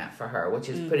starting that for her, which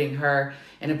is putting her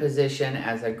in a position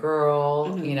as a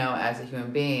girl, you know, as a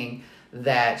human being,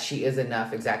 that she is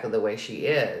enough exactly the way she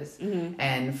is.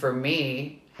 And for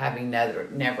me, having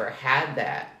never had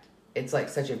that, it's like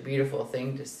such a beautiful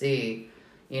thing to see,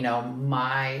 you know,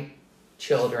 my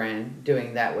children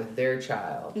doing that with their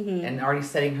child and already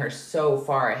setting her so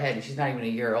far ahead, and she's not even a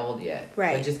year old yet.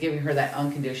 Right. But just giving her that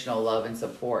unconditional love and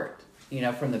support, you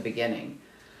know, from the beginning.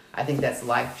 I think that's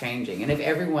life-changing. And if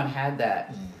everyone had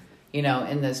that, you know,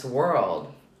 in this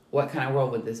world, what kind of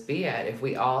world would this be at if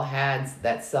we all had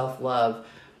that self-love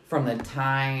from the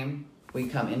time we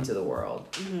come into the world,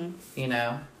 you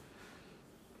know?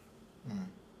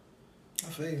 I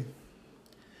feel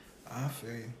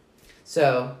you.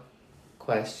 So,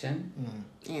 question.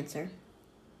 Answer.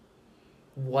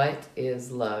 What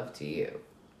is love to you?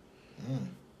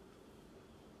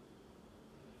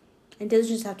 It doesn't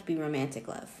just have to be romantic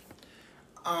love.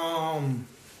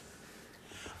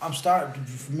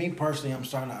 For me personally, I'm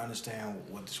starting to understand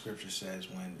what the scripture says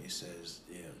when it says,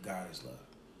 God is love,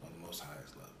 or the Most High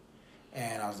is love.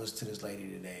 And I was listening to this lady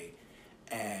today,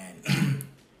 and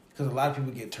because a lot of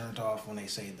people get turned off when they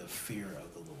say the fear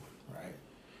of the Lord, right?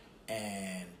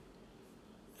 And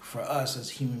for us as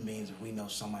human beings, if we know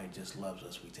somebody just loves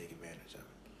us, we take advantage of it.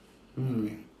 You know what I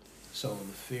mean? So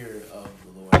the fear of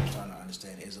the Lord, I'm starting to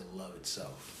understand, is a love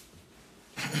itself.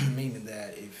 Meaning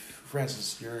that if, for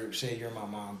instance, say you're my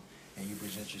mom and you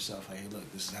present yourself, hey, look,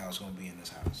 this is how it's going to be in this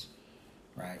house,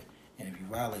 right? And if you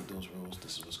violate those rules,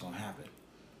 this is what's going to happen,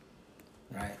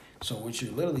 right? So what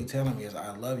you're literally telling me is,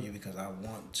 I love you because I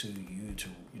want you to,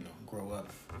 you know, grow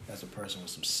up as a person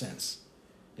with some sense.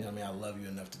 You know what I mean? I love you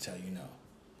enough to tell you no.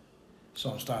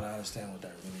 So I'm starting to understand what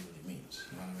that really means.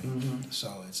 You know what I mean?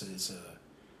 So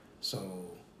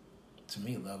so to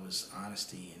me, love is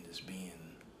honesty and just being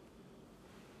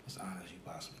as honest as you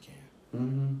possibly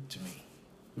can. To me.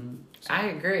 So. I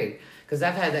agree, because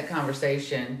I've had that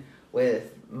conversation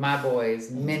with my boys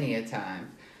many a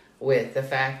time, with the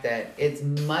fact that it's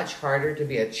much harder to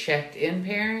be a checked-in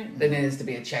parent than it is to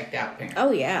be a checked-out parent.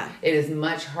 Oh, yeah. It is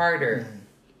much harder,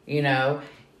 you know,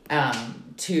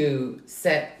 to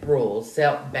set rules,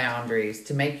 set boundaries,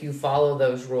 to make you follow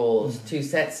those rules, to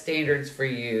set standards for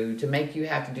you, to make you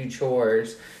have to do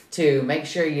chores, to make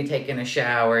sure you're taking a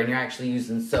shower and you're actually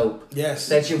using soap. Yes.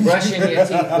 That you're brushing your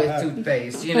teeth with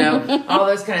toothpaste, you know, all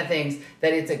those kind of things.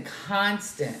 That it's a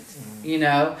constant, you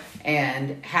know,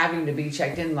 and having to be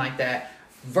checked in like that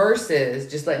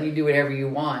versus just letting you do whatever you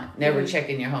want. Never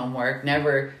checking your homework,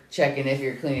 never checking if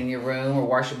you're cleaning your room or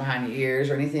washing behind your ears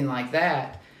or anything like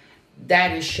that.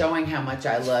 That is showing how much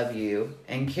I love you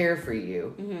and care for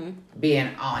you,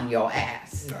 being on your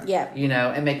ass. Yeah. You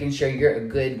know, and making sure you're a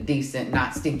good, decent,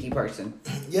 not stinky person.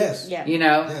 Yes. Yeah. You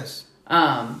know? Yes.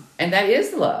 And that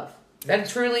is love. That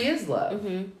truly is love.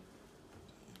 I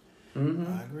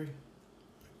agree.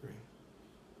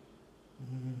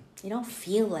 You don't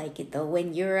feel like it, though,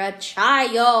 when you're a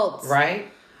child.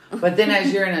 Right? But then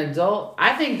as you're an adult,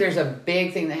 I think there's a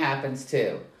big thing that happens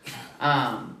too.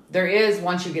 There is,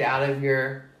 once you get out of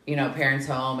your, you know, parents'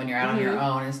 home and you're out on your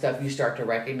own and stuff, you start to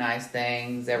recognize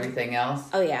things, everything else.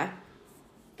 Oh, yeah.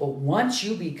 But once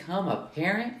you become a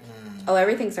parent... Oh,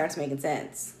 everything starts making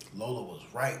sense. Lola was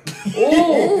right.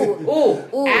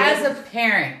 Ooh. As a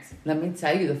parent, let me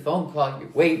tell you the phone call you're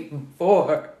waiting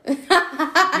for.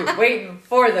 You're waiting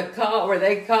for the call where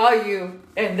they call you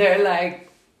and they're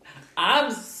like,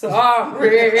 I'm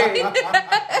sorry.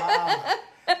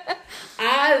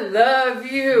 I love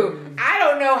you. I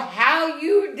don't know how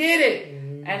you did it.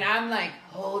 And I'm like,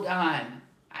 hold on.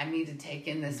 I need to take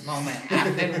in this moment.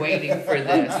 I've been waiting for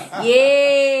this.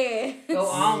 Yeah. Go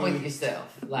on with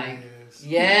yourself. Like,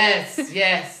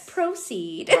 yes.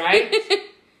 Proceed. Right?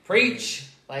 Preach.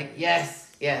 Like, yes.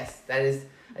 That is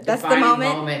a That's the defining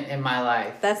moment in my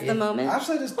life. That's the moment. I've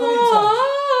said this 30 times.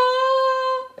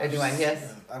 Do I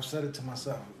guess? I've said it to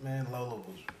myself. Man, Lola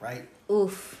was right.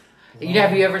 Oof.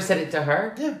 Have you ever said it to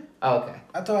her? Yeah. Oh, okay.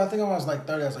 I think I was like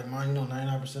 30. I was like, Mom, you know,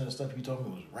 99% of the stuff you told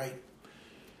me was right.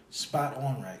 Spot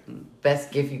on right.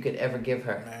 Best gift you could ever give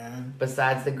her. Man.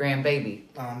 Besides the grandbaby.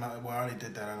 I don't know. Well, I already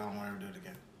did that. I don't want to ever do it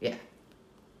again. Yeah.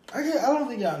 I don't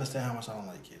think y'all understand how much I don't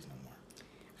like kids no more.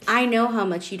 I know how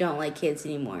much you don't like kids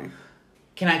anymore.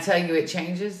 Can I tell you it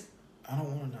changes? I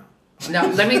don't want to know.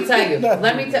 No, let me tell you.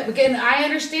 Because I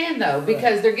understand though,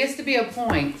 because there gets to be a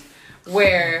point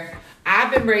where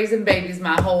I've been raising babies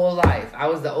my whole life. I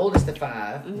was the oldest of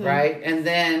 5, right? And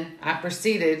then I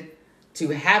proceeded to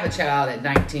have a child at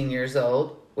 19 years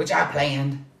old, which I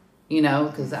planned,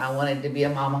 because I wanted to be a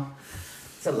mama.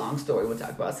 It's a long story. We'll talk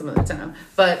about some other time.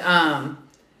 But, and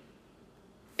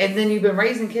then you've been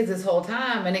raising kids this whole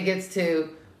time, and it gets to,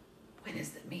 when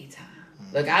is the me time?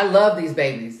 Look, I love these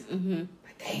babies. But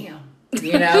damn.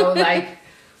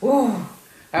 Woo,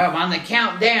 I'm on the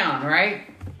countdown, right?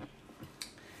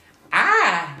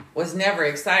 I was never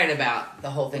excited about the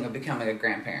whole thing of becoming a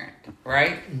grandparent,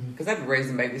 right? Because I've been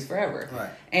raising babies forever. Right.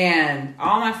 And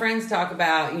all my friends talk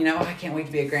about, I can't wait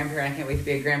to be a grandparent. I can't wait to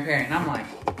be a grandparent. And I'm like,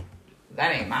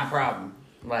 that ain't my problem.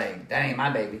 Like, that ain't my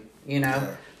baby.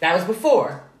 Yeah. That was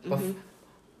before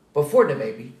the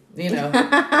baby. Now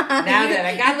that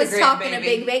I got the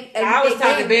grandbaby, I was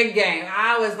talking big game.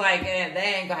 I was like, they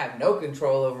ain't gonna have no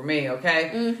control over me,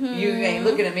 okay? You ain't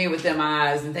looking at me with them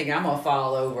eyes and thinking I'm gonna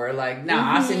fall over. Like, no,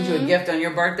 I'll send you a gift on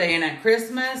your birthday and at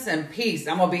Christmas, and peace.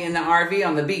 I'm gonna be in the RV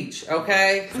on the beach,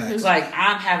 okay? Like,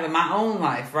 I'm having my own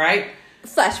life, right?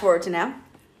 Flash forward to now.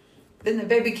 Then the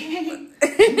baby came,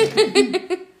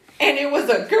 and it was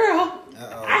a girl.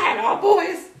 I had all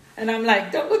boys. And I'm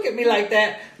like, don't look at me like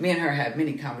that. Me and her had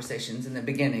many conversations in the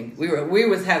beginning. We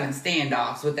was having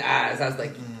standoffs with the eyes. I was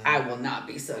like, I will not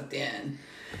be sucked in.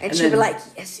 And she'd be like,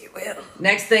 yes, you will.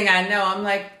 Next thing I know, I'm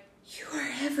like, you are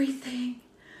everything.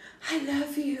 I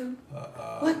love you.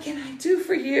 What can I do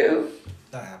for you?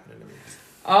 That happened to me.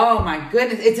 Oh my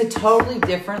goodness. It's a totally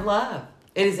different love.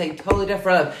 It is a totally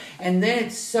different love. And then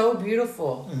it's so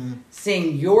beautiful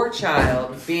seeing your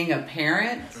child being a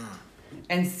parent.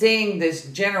 And seeing this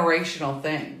generational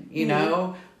thing,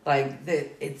 like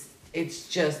that, it's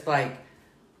just like,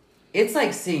 it's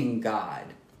like seeing God,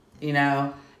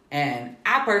 and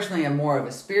I personally am more of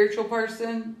a spiritual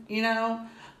person,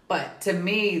 but to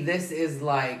me, this is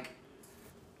like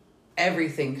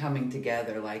everything coming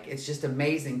together. Like, it's just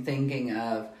amazing thinking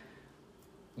of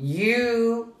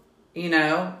you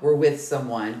were with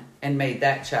someone and made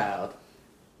that child,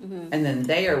 and then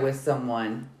they are with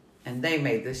someone and they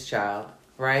made this child.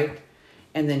 Right?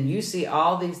 And then you see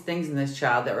all these things in this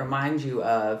child that remind you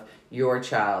of your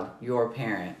child, your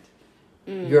parent,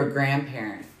 your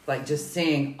grandparent. Like, just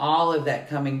seeing all of that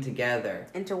coming together.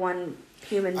 Into one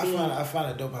human being. I find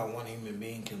it dope how one human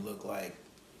being can look like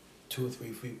two or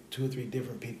three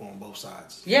different people on both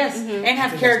sides. Yes, and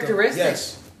have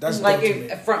characteristics. Yes, that's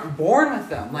like born with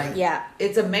them. Like,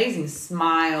 it's amazing.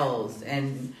 Smiles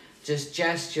and just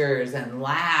gestures and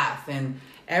laugh and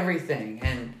everything.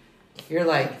 And you're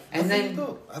like, and then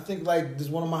I think like this is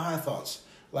one of my high thoughts.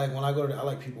 Like when I go to, I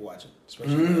like people watching,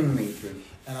 especially me too.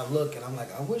 And I look and I'm like,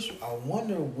 I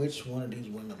wonder which one of these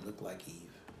women look like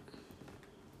Eve.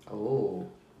 Oh.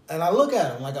 And I look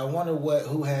at them like I wonder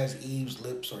who has Eve's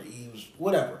lips or Eve's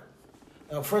whatever.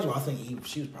 Now, first of all, I think Eve,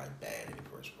 she was probably bad in the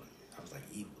first place. I was like,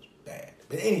 Eve was bad,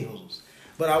 but anywho,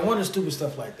 but I wonder stupid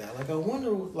stuff like that. Like I wonder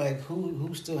like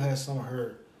who still has some of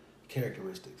her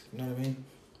characteristics. You know what I mean?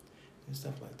 And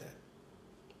stuff like that.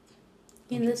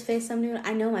 In this face I'm doing,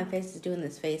 I know my face is doing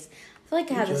this face. I feel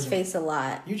like I have this face a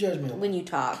lot. You judge me a lot. When you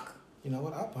talk. You know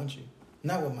what? I'll punch you.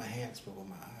 Not with my hands, but with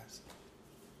my eyes.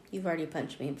 You've already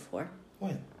punched me before.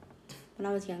 When? When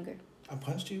I was younger. I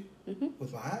punched you?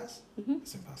 With my eyes?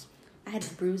 It's impossible. I had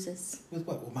bruises. With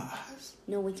what? With my eyes?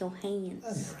 No, with your hands.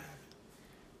 That never happened.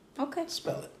 Okay.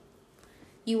 Spell it.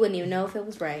 You wouldn't even know if it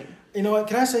was right. You know what?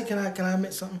 Can I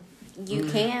admit something? You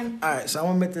can. All right, so I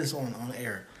want to admit this on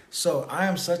air. So I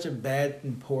am such a bad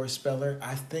and poor speller.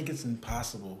 I think it's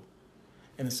impossible,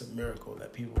 and it's a miracle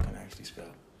that people can actually spell.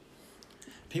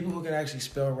 People who can actually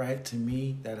spell right, to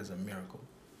me, that is a miracle.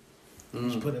 I'm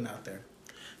just putting it out there.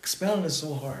 Spelling is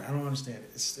so hard. I don't understand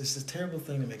it. It's a terrible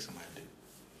thing to make somebody do.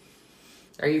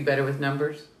 Are you better with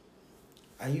numbers?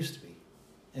 I used to be.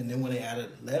 And then when they added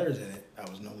letters in it, I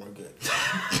was no more good.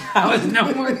 I was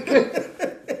no more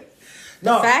good.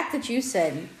 No. The fact that you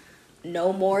said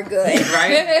no more good.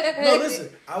 Right? No, listen.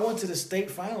 I went to the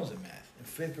state finals in math in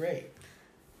 5th grade.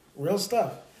 Real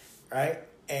stuff. Right?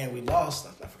 And we lost.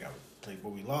 I forgot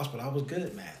what we lost, but I was good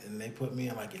at math. And they put me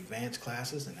in like advanced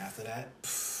classes. And after that,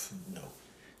 no.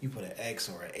 You put an X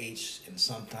or an H in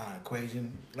some kind of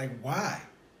equation. Like, why?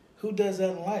 Who does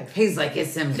that in life? He's like,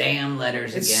 it's them damn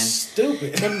letters it's again.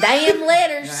 Stupid. Them damn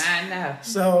letters. I know.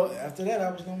 So after that,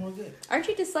 I was no more good. Aren't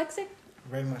you dyslexic?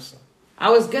 Very much so. I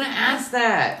was going to ask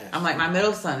that. Yes. I'm like, my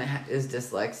middle son is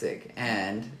dyslexic.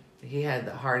 And he had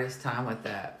the hardest time with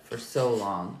that for so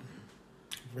long.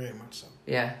 Very much so.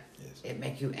 Yeah. Yes. It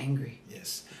make you angry.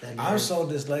 Yes. That I'm nerve. so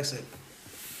dyslexic.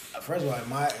 First of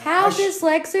all, How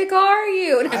dyslexic are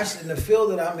you? in the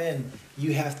field that I'm in,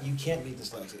 you can't be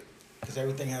dyslexic because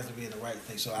everything has to be in the right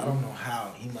thing. So I don't know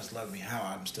how he must love me. How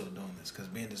I'm still doing this because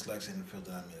being dyslexic in the field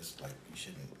that I'm in is like you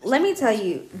shouldn't. Let me tell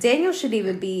you, Daniel should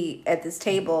even be at this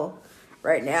table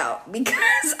right now because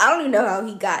I don't even know how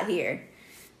he got here.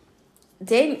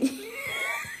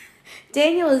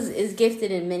 Daniel is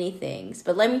gifted in many things,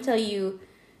 but let me tell you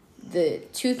the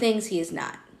two things he is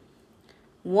not.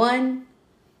 One,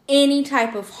 any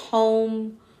type of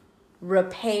home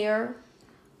repair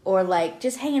or like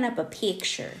just hanging up a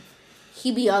picture.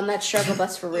 He be on that struggle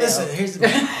bus for real. Listen, here's the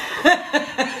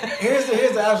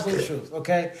absolute truth.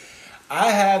 Okay, I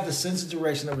have the sense of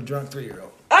duration of a drunk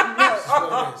 3-year-old. That's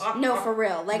what it is. No, for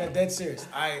real. Like That's serious.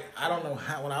 I don't know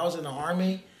how. When I was in the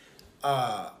Army,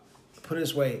 put it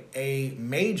this way, a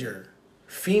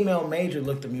female major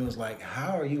looked at me and was like,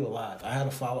 "How are you alive?" I had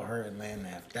to follow her and land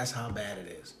nav. That's how bad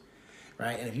it is,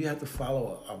 right? And if you have to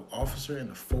follow an officer in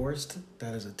the forest,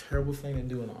 that is a terrible thing to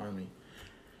do in the Army.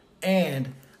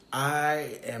 And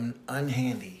I am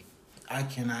unhandy. I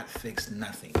cannot fix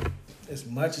nothing. As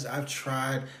much as I've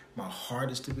tried my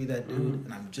hardest to be that dude,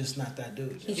 and I'm just not that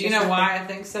dude. Do you know why I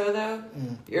think so, though?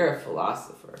 You're a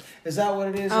philosopher. Is that what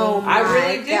it is? Oh, I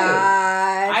really do.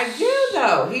 gosh. I do,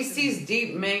 though. He sees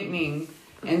deep meaning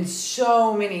in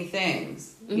so many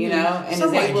things, you know, and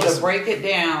Somebody is able just- to break it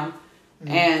down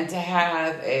and to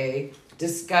have a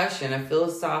discussion, a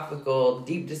philosophical,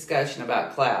 deep discussion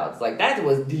about clouds. Like, that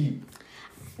was deep.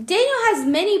 Daniel has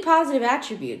many positive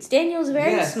attributes. Daniel's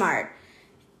very Yes. smart.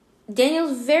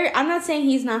 I'm not saying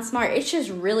he's not smart. It's just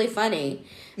really funny.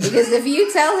 Because if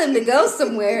you tell him to go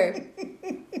somewhere,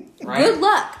 Right? good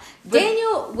luck.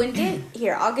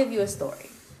 Here, I'll give you a story.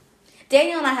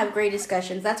 Daniel and I have great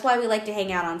discussions. That's why we like to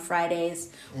hang out on Fridays.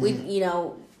 We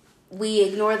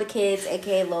ignore the kids,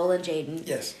 aka Lola and Jaden.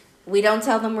 Yes. We don't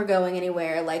tell them we're going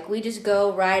anywhere. Like, we just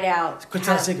go ride out. Quit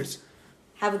telling secrets.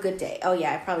 Have a good day. Oh,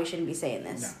 yeah, I probably shouldn't be saying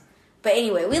this. No. But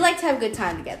anyway, we like to have a good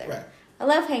time together. Right. I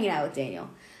love hanging out with Daniel.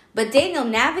 But Daniel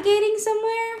navigating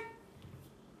somewhere?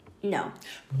 No.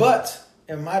 But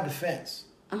in my defense,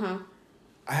 Uh-huh.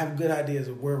 I have good ideas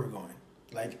of where we're going.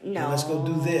 Like, No. let's go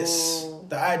do this.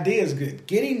 The idea is good.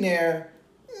 Getting there,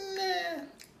 nah.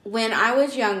 When I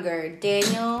was younger,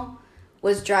 Daniel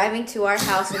was driving to our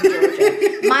house in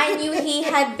Georgia. Mind you, he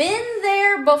had been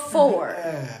there before.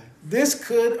 This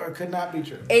could or could not be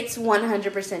true. It's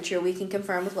 100% true. We can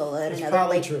confirm with Lola at It's another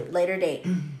probably true. later date.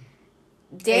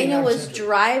 Daniel was 89% true.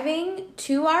 driving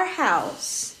to our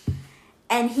house,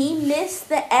 and he missed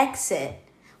the exit,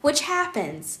 which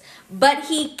happens. But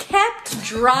he kept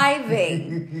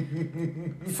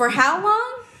driving for how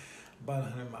long? About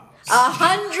 100 miles.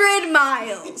 100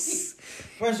 miles.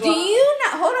 First of Do all, you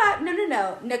not? Hold on.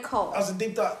 No. Nicole. that was a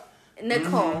deep thought.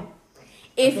 Nicole.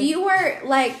 If you were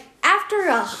like after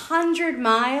 100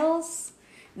 miles,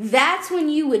 that's when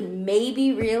you would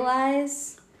maybe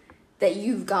realize that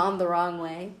you've gone the wrong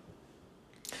way.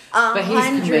 But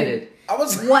he's committed. I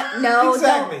was What? No,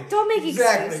 Exactly. don't make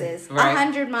Exactly. excuses. Right.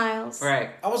 100 miles.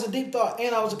 Right. I was a deep thought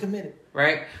and I was a committed.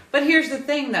 Right. But here's the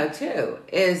thing, though, too,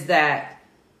 is that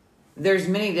there's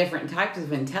many different types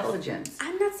of intelligence.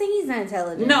 I'm not saying he's not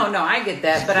intelligent. No, I get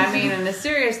that. But I mean, in a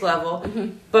serious level,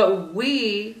 but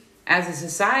we, as a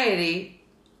society,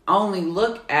 only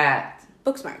look at,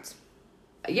 Book smarts.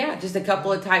 just a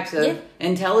couple of types of Yeah.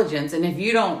 intelligence. And if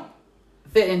you don't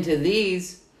fit into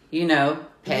these,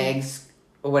 pegs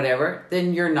or whatever,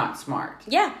 then you're not smart.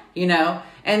 Yeah.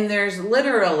 And there's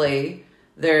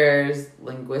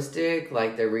linguistic,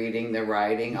 like the reading, the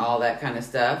writing, all that kind of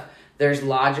stuff. There's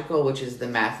logical, which is the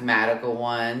mathematical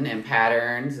one, and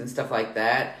patterns and stuff like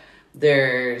that.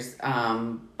 There's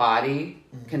body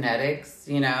kinetics,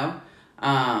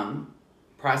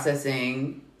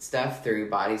 processing stuff through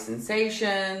body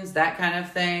sensations, that kind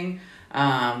of thing.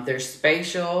 There's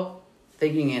spatial,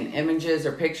 thinking in images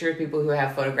or pictures, people who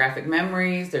have photographic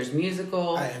memories. There's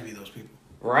musical. I envy those people.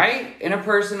 Right?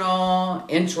 Interpersonal,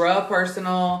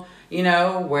 intrapersonal,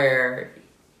 where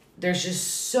there's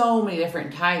just so many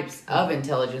different types of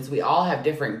intelligence. We all have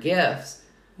different gifts.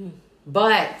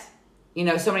 But,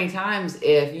 so many times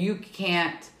if you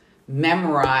can't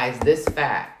memorize this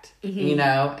fact,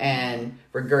 and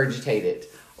regurgitate it,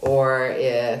 or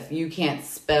if you can't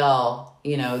spell,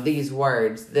 these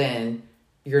words, then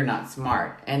you're not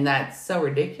smart. And that's so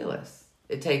ridiculous.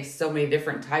 It takes so many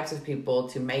different types of people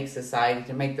to make society,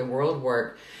 to make the world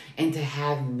work, and to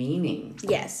have meaning.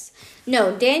 Yes.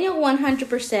 No, Daniel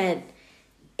 100%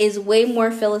 is way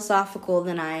more philosophical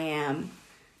than I am.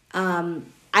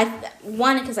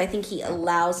 Because I think he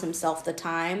allows himself the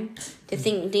time to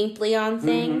think deeply on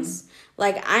things.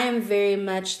 Like, I am very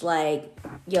much like,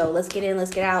 yo, let's get in,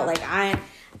 let's get out. Like,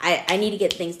 I need to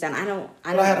get things done.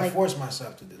 I had to force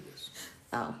myself to do this.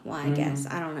 Oh, well, I guess.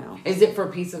 I don't know. Is it for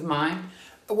peace of mind?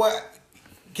 What?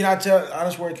 Can I tell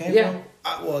honest where it came Yeah.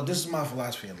 from? Well, this is my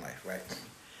philosophy in life, right?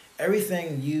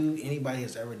 Everything anybody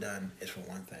has ever done is for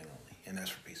one thing only, and that's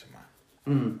for peace of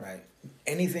mind, right?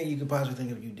 Anything you could possibly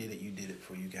think of, you did it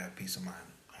for you to have peace of mind,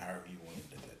 however you want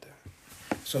it at that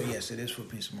time. So yes, it is for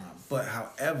peace of mind. But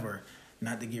however,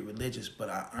 not to get religious, but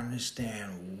I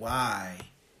understand why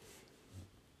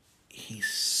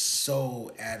he's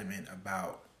so adamant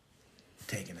about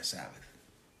taking a Sabbath.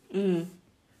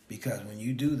 Because when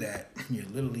you do that, you're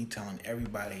literally telling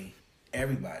everybody,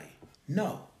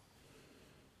 no,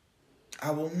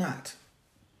 I will not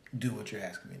do what you're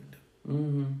asking me to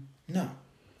do. No,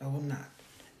 I will not.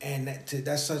 And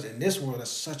that's such, in this world,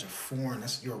 that's such a foreign,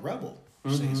 you're a rebel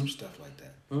saying some stuff like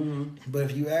that. But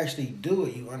if you actually do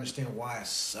it, you understand why it's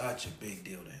such a big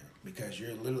deal to him. Because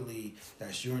you're literally,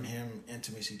 that's you and him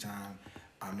intimacy time.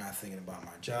 I'm not thinking about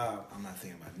my job. I'm not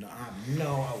thinking about, no,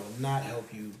 I will not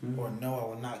help you. Or no, I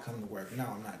will not come to work. No,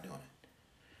 I'm not doing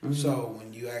it. So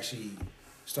when you actually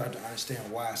start to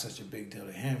understand why it's such a big deal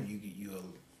to him, you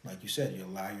like you said, you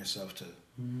allow yourself to,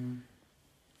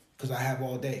 because I have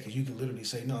all day. Because you can literally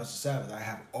say, no, it's a Sabbath. I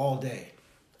have all day.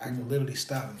 I can literally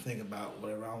stop and think about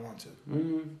whatever I want to.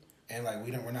 And like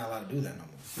we're not allowed to do that no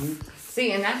more.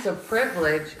 See, and that's a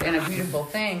privilege and a beautiful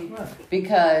thing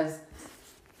because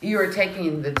you are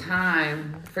taking the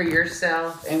time for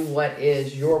yourself and what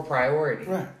is your priority.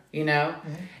 Right. You know?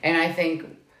 And I think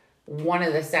one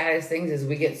of the saddest things is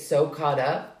we get so caught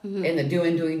up in the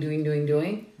doing,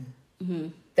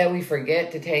 that we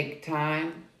forget to take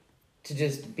time to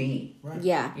just be. Right.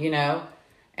 Yeah. You know?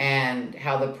 And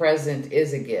how the present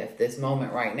is a gift, this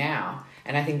moment right now.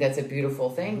 And I think that's a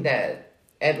beautiful thing that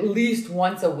at least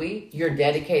once a week, you're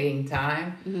dedicating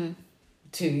time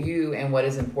to you and what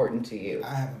is important to you.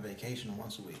 I have a vacation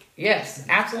once a week. Yes,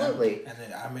 absolutely. And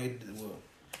then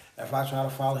if I try to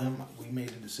follow him, we made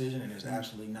the decision and there's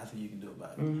absolutely nothing you can do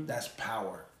about it. That's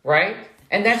power. Right?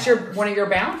 And that's one of your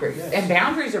boundaries. Yes. And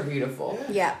boundaries are beautiful.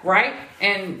 Yeah. Right?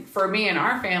 And for me and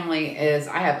our family is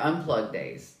I have unplugged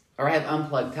days. Or I have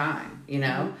unplugged time, you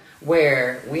know,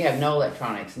 where we have no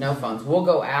electronics, no phones. We'll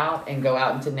go out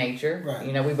into nature. Right.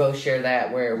 You know, we both share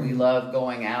that where we love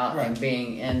going out and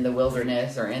being in the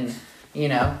wilderness or in, you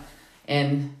know,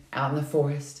 out in the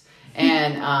forest.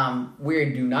 And we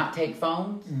do not take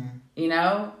phones, you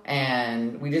know,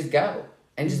 and we just go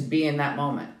and just be in that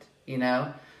moment, you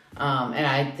know. And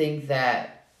I think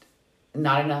that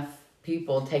not enough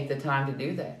people take the time to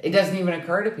do that. It doesn't even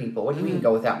occur to people. What do you mean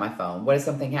go without my phone? What if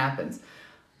something happens?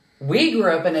 We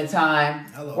grew up in a time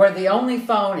where the only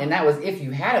phone, and that was if you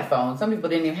had a phone, some people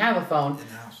didn't even have a phone, In the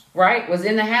house. right, was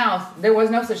in the house. There was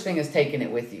no such thing as taking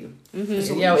it with you.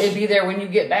 You know, it'd be there when you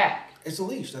get back. It's a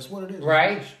leash. That's what it is.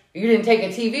 Right? You didn't take a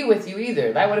TV with you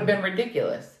either. That would have been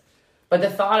ridiculous. But the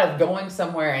thought of going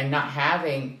somewhere and not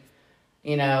having,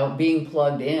 you know, being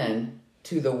plugged in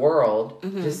to the world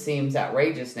just seems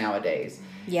outrageous nowadays.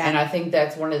 Yeah. And I think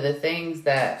that's one of the things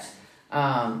that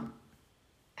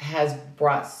has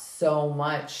brought so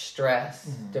much stress,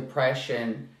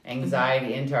 depression,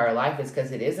 anxiety into our life is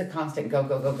because it is a constant go,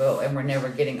 go, go, go. And we're never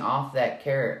getting off that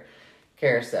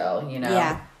carousel, you know?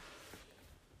 Yeah.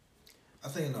 I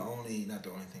think not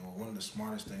the only thing, but one of the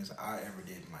smartest things I ever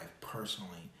did in life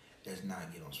personally is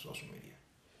not get on social media.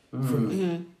 For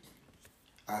me.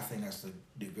 I think that's the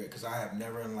great, because I have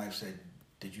never in life said,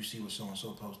 did you see what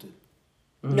so-and-so posted?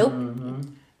 Nope.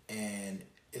 And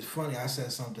it's funny, I said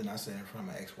in front of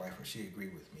my ex-wife and she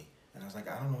agreed with me. And I was like,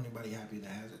 I don't know anybody happy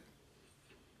that has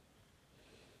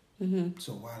it.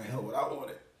 So why the hell would I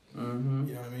want it? You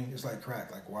know what I mean? It's like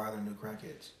crack. Like, why are there new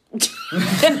crackheads?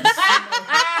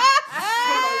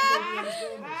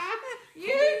 You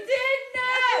did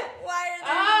not! Why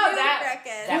are there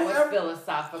crackheads? That was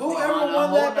philosophical. Whoever on a won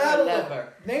whole that battle, level.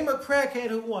 name a crackhead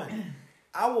who won.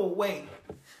 I will wait.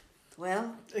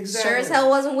 Well, Exactly. sure as hell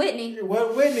wasn't Whitney. It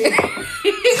wasn't Whitney.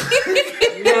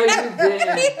 No,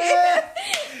 you did.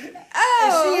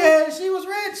 Oh. And she was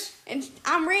rich. And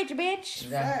I'm rich, bitch.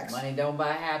 Facts. Money don't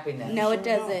buy happiness. No, it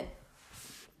doesn't.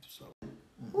 So,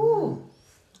 Ooh.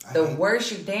 The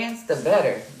worse you dance, the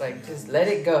better. Like, just let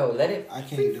it go. Let it. I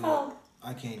can't do it.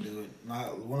 I can't do it.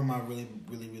 One of my really,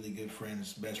 really, really good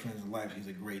friends, best friends in life, he's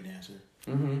a great dancer.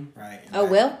 Right? And Oh,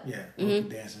 Will? Yeah. Will could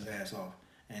dance his ass off.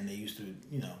 And they used to,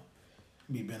 you know,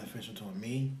 be beneficial to him.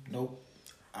 Me, nope.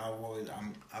 I'll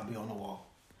be on the wall.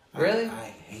 Really? I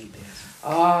hate dancing.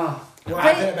 Oh. Well,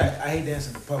 I take it back. I hate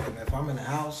dancing in public. If I'm in the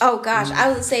house. Oh gosh,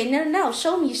 I would say no.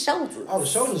 Show me your shoulders. Oh, the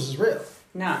shoulders is real.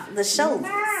 No. The shoulders.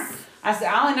 I said,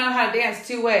 I only know how to dance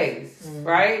 2 ways,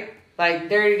 right? Like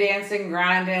dirty dancing,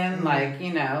 grinding, like,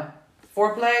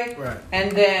 foreplay. Right.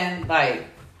 And then, like,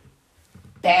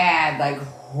 bad, like,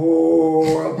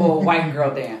 horrible white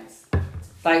girl dance.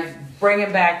 Like,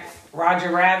 bringing back Roger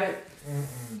Rabbit,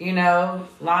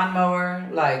 lawnmower,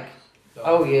 like,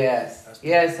 oh, yes.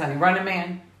 Yes, honey. Running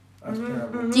Man. That's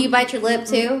terrible. Do you bite your lip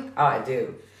too? Oh, I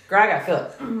do. Girl, I got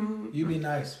Philip. You be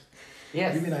nice.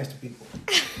 Yes. You be nice to people.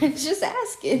 Just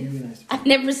asking. You be nice to people. I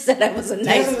never said I was a nice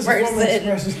Dancing is a form of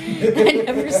person. expression. I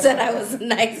never said I was a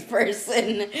nice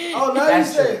person. Oh, now That's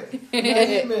you say it. Now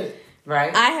you admit it.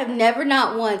 Right? I have never,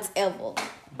 not once, ever.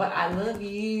 But I love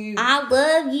you. I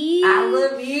love you. I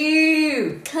love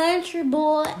you. Country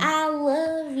boy, I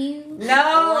love you. No,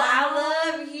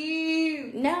 I love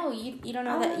you. No, you don't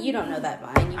know that. You don't know that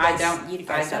vine. You I guys, don't. You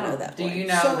guys don't know that. Do voice. you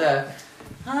know So- the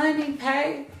honey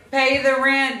pay the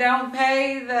rent, don't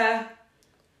pay the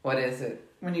what is it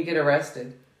when you get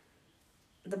arrested?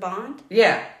 the bond?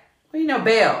 Yeah. Well,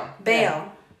 bail. Bail. Yeah.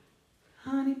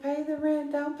 Honey, pay the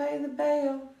rent, don't pay the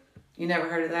bail. You never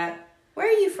heard of that? Where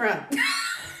are you from?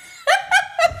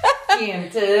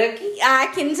 Kentucky. I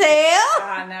can tell.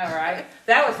 I know, right?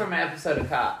 That was from an episode of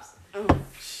Cops.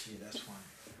 Shit, that's funny.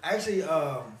 Actually,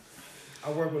 I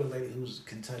work with a lady whose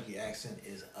Kentucky accent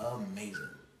is amazing.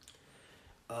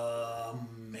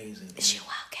 Amazing. Is she a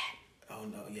wildcat? Oh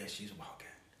no, yeah, she's a wildcat.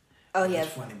 Oh And yeah.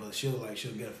 it's funny, but she'll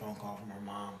get a phone call from her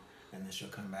mom, and then she'll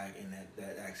come back, and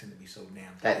that accent will be so damn.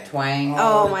 That thick. twang.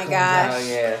 Oh, it my comes gosh. out. Oh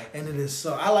yeah. And it is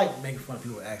so. I like making fun of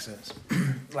people's accents.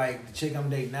 Like the chick I'm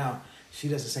dating now, she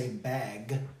doesn't say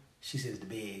bag. She says the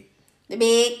big. The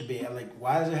big. The big. I'm like,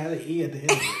 why does it have an E at the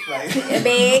end of it? Like, The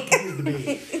big. what is the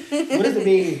big? What is the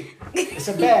big? It's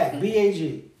a bag.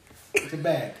 B-A-G. It's a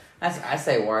bag. I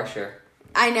say washer.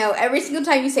 I know. Every single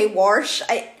time you say wash,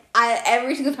 I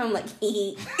every single time I'm like,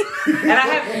 hee. And I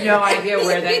have no idea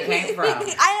where that came from.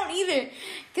 I don't either.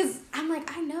 Because I'm like,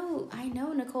 I know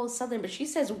Nicole's Southern, but she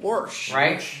says wash.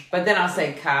 Right? But then I'll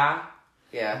say car.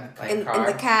 Yeah. Like In car.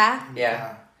 the car.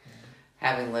 Yeah.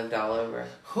 Having lived all over.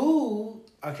 Who?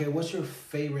 Okay. What's your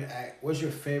favorite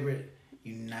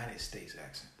United States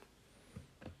accent?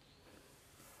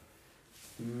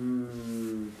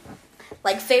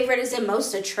 Like favorite is in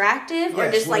most attractive or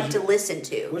Yes, just what like is to your- listen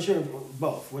to? What's your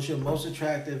both? What's your most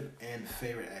attractive and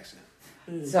favorite accent?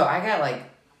 So I got like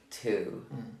 2.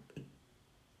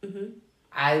 Mm-hmm.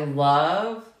 I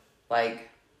love like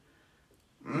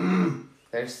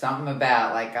there's something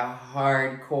about like a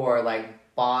hardcore like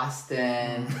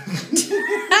Boston,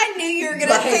 I knew you were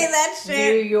gonna like, say that New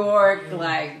shit. York,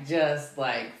 like just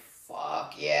like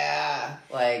fuck yeah,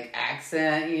 like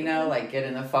accent, like get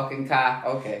in the fucking car.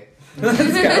 Okay, let's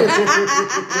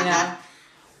go.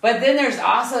 But then there's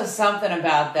also something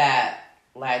about that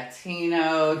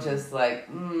Latino, just like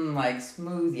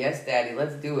smooth. Yes, daddy,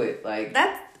 let's do it. Like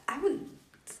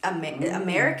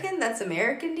American? That's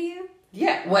American to you?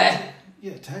 yeah, well.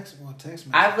 Yeah, Tex.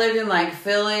 I've lived in like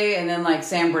Philly and then like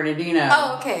San Bernardino.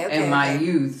 Oh, okay, in my okay.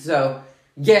 youth, so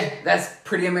yeah, that's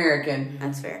pretty American,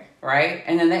 That's fair. right?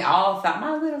 And then they all thought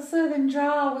my little southern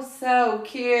drawl was so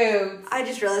cute. I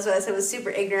just realized what I said was super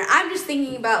ignorant. I'm just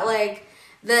thinking about like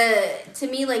to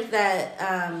me like that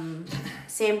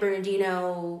San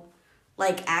Bernardino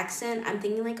like accent. I'm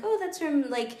thinking like, oh, that's from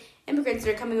like immigrants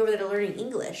that are coming over that are learning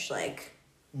English. Like,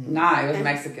 Nah, it was Okay.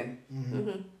 Mexican.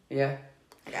 mm-hmm. Yeah.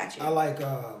 I got you. I like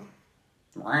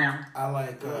Right? I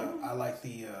like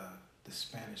the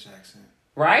Spanish accent.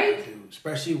 I Right? do,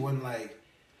 especially when like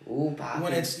Ooh, Poppy.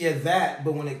 when it's that,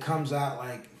 but when it comes out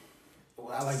like,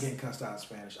 well, I like getting cussed out in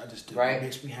Spanish. I just do. Right. It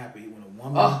makes me happy when a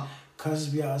woman Oh.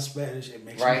 cusses me out in Spanish. It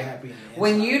makes Right. me happy.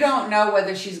 When you don't know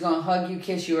whether she's gonna hug you,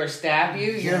 kiss you, or stab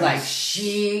you, you're Yes. like,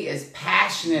 she is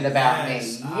passionate about me.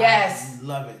 I Yes.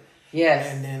 love it. Yes.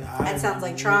 And then That sounds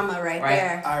like trauma right Right.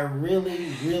 there. I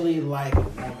really, really like a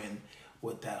woman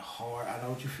with that hard. I know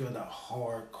what you feel, that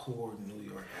hardcore New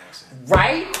York accent.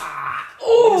 Right?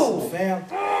 Listen, Ooh. fam.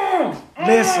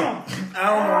 Listen, I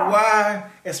don't know why,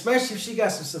 especially if she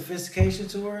got some sophistication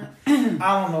to her.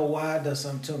 I don't know why it does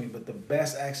something to me, but the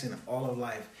best accent of all of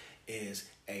life is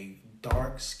a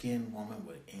dark-skinned woman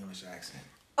with an English accent.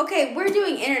 Okay, we're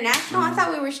doing international. I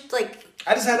thought we were like,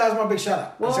 I just had that was my big shout out. I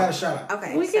just Well, had a shout out.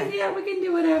 okay. We sorry. can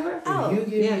do whatever. Oh, If you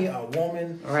give yeah. me a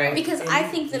woman, Right. Because I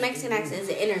think the Mexican accent is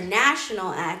an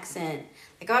international accent.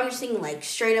 Like, I'm just thinking, like,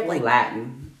 straight up, like,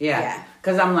 Latin. Yeah. Yeah.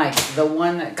 Because I'm like, the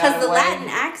one that got because the away. Latin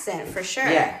accent, for sure.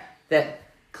 Yeah. That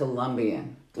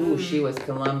Colombian. Ooh, she was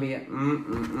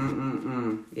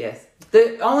Colombian. Yes.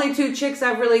 The only 2 chicks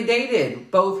I've really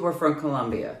dated, both were from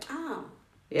Colombia. Oh.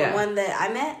 Yeah. The one that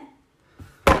I met?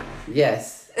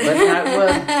 Yes. We'll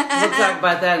talk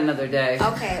about that another day.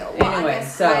 Okay. Well, Anyway, I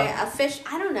guess so.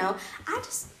 I don't know. I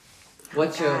just...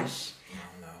 What's gosh. I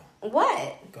don't know.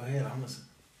 What? Go ahead. I'm listening.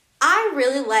 I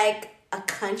really like a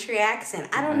country accent.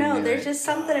 I don't know. knew There's it. just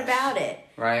something about it.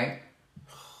 Right?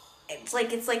 It's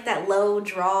like that low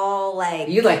drawl, like...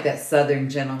 You like that Southern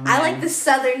gentleman. I like the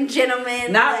Southern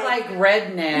gentleman. Not like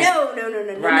redneck. No.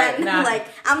 Right, Not like,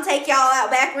 I'm take y'all out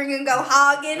back, we're gonna go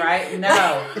hogging. Right?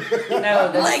 No.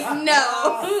 No. Like,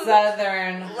 no.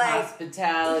 Southern Like,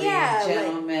 hospitality yeah,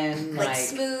 gentleman. Like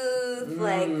smooth,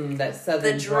 like that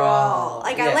Southern the drawl.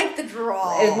 Like, Yeah. I like the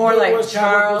drawl. It's more Where like was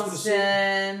Cowboy Boots with the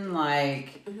Charleston,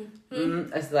 like...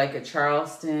 it's like a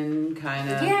Charleston kind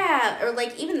of... Yeah, or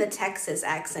like even the Texas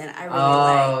accent I really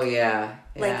Oh, like. yeah.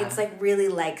 Like, it's like really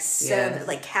like southern, Yes.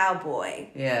 like cowboy.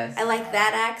 Yes. I like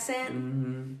that accent.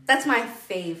 Mm-hmm. That's my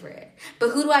favorite.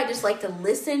 But who do I just like to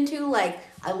listen to? Like,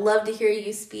 I love to hear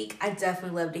you speak. I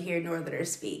definitely love to hear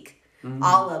Northerners speak. Mm-hmm.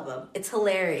 All of them. It's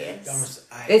hilarious.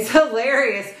 It's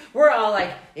hilarious. We're all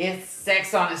like, it's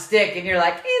sex on a stick, and you're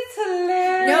like, it's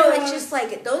hilarious. No, it's just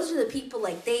like, those are the people,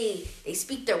 like, they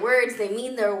speak their words, they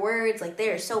mean their words, like,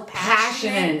 they are so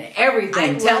passionate passionate. and everything,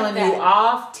 I love telling you that.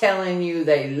 off, telling you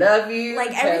they love you.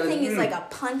 Like, everything is like a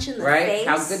punch in the right? face.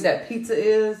 How good that pizza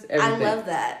is. Everything. I love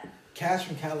that. Cats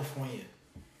from California,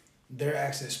 their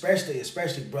accent,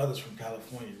 especially brothers from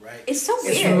California, right? It's so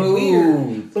It's weird.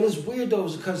 weird, but it's weird though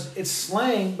because it's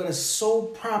slang, but it's so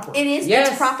proper. It is. Yes,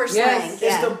 It's proper yes. slang. It's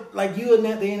Yeah. like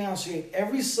they enunciate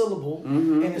every syllable,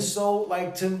 and it's so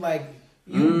like to like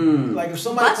you like if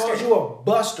somebody Buster. calls you a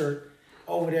buster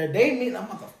over there, they mean I'm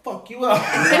about to fuck you up,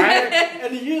 Right?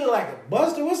 and then you're like a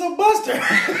buster. What's a buster?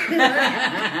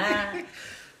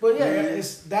 But yeah,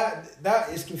 it's that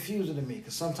is confusing to me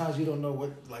because sometimes you don't know what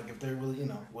like if they're really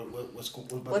what's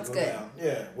about What's to go good. down.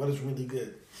 Yeah, what is really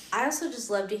good. I also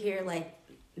just love to hear, like,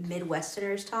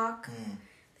 Midwesterners talk.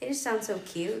 They just sound so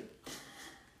cute.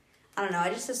 I don't know. I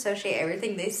just associate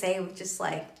everything they say with just,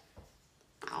 like,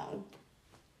 oh.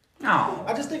 Oh.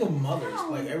 I just think of mothers.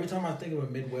 Like every time I think of a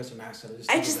Midwestern accent,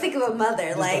 I just think of a mother.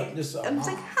 Just Like, a- just a I'm just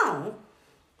mom. like, oh.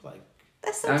 like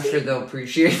That's so I'm cute. sure they'll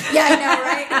appreciate it. Yeah, I know,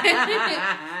 right?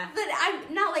 But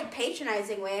I'm not like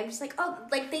patronizing way. I'm just like, oh,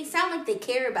 like they sound like they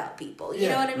care about people. You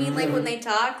know what I mean? Like when they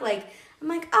talk, like I'm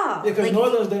like, oh, because like,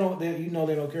 Northerners they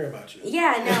don't care about you.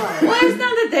 yeah, no. Well, it's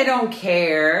not that they don't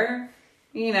care.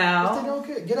 You If they know, don't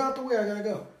care, get out the way. I gotta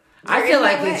go. I They're feel in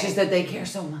my like it's way. just that they care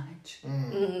so much.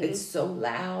 Mm-hmm. It's so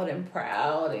loud and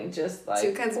proud and just like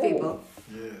Two kinds of ooh. people.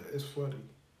 Yeah, it's funny.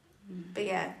 But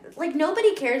yeah, like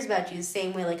nobody cares about you the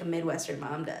same way like a Midwestern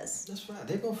mom does. That's fine.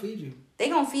 They're gonna feed you. They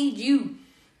gonna feed you.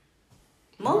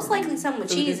 Most likely something with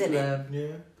Food cheese is in it. love. Yeah.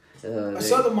 Oh, A they-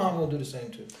 Southern mom will do the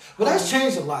same too. But that's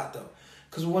changed a lot though.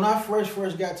 Because when I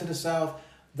first got to the South,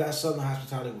 that Southern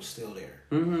hospitality was still there.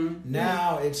 Mhm.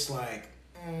 Now it's like,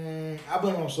 I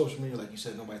blame it on social media, like you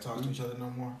said, nobody talks to each other no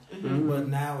more. But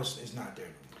now it's not there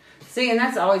no more. See, and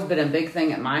that's always been a big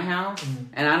thing at my house. Mm-hmm.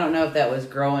 And I don't know if that was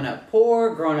growing up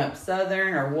poor, growing up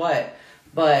Southern, or what.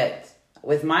 But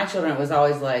with my children, it was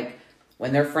always like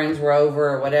when their friends were over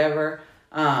or whatever.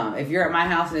 If you're at my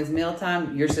house and it's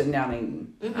mealtime, you're sitting down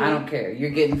eating. I don't care. You're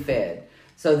getting fed.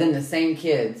 So then the same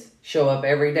kids show up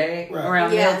every day Right.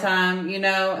 around Yeah. mealtime, you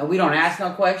know, and we don't ask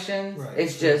no questions. Right.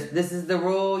 It's just, this is the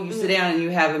rule. You sit down and you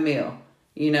have a meal,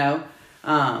 you know.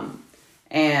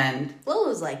 And Lil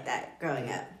was like that growing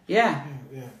up. yeah.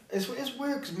 Yeah. It's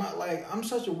weird because I'm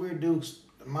such a weird dude. 'Cause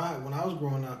when I was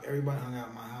growing up, everybody hung out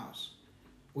at my house.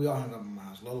 We all hung out at my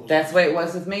house. Lola was That's the way it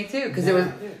was with me too, because it was.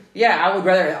 Yeah. I would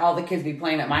rather all the kids be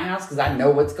playing at my house because I know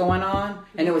what's going on,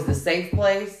 and it was the safe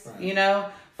place, Right. you know.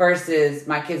 Versus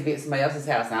my kids be at somebody else's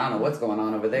house and I don't know what's going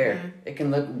on over there. It can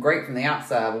look great from the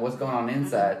outside, but what's going on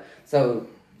inside? So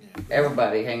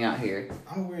everybody hang out here.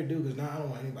 I'm a weird dude because now I don't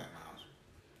want anybody in my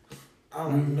house. I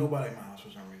don't want nobody in my house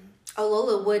for some reason. Oh,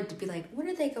 Lola would be like, when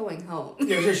are they going home?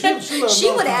 Yeah,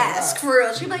 She would ask for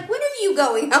real. She'd be like, when are you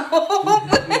going home?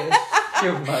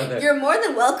 Your mother. You're more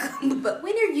than welcome, but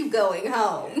when are you going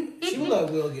home? She would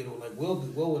let Will get like Will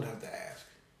would have to ask.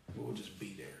 Will would just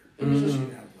be there. So she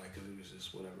didn't have because it was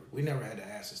just whatever. We never had to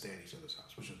ask to stay at each other's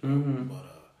house, which was dope. But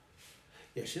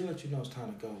yeah, she'll let you know it's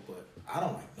time to go. But I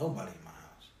don't like nobody in my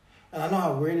house. And I know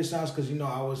how weird it sounds because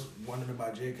I was wondering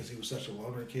about Jay because he was such a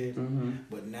loner kid.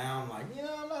 But now I'm like,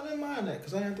 I'm not in mind that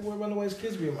because I didn't have to worry about nobody's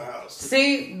kids being in my house.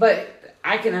 See, but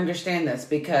I can understand this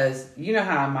because you know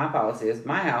how my policy is,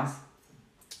 my house.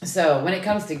 So when it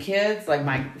comes to kids, like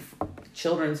my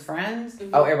children's friends,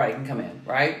 oh, everybody can come in,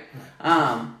 right?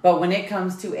 But when it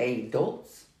comes to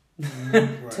adults,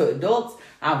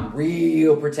 I'm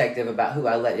real protective about who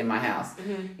I let in my house.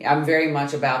 I'm very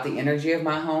much about the energy of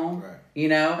my home, you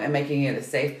know, and making it a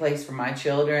safe place for my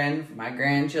children, for my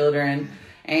grandchildren.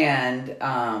 And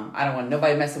I don't want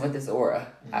nobody messing with this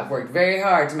aura. I've worked very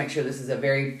hard to make sure this is a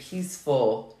very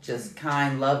peaceful, just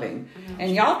kind, loving.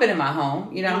 And y'all been in my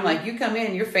home. You know, I'm like, you come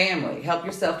in, you're family. Help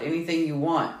yourself to anything you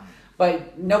want.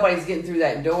 But nobody's getting through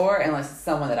that door unless it's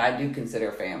someone that I do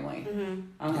consider family.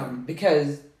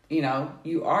 Because, you know,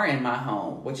 you are in my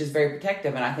home, which is very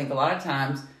protective. And I think a lot of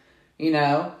times, you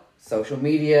know, social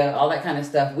media, all that kind of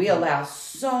stuff, we allow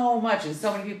so much and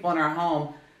so many people in our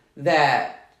home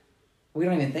that we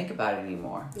don't even think about it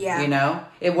anymore. You know,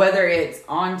 whether it's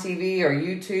on TV or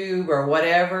YouTube or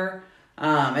whatever,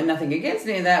 and nothing against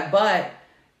any of that, but,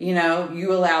 you know,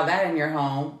 you allow that in your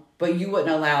home, but you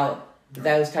wouldn't allow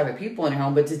those type of people in your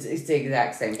home, but it's the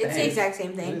exact same thing. It's the exact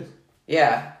same thing.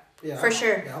 Yeah. For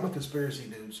sure. Yeah, I'm a conspiracy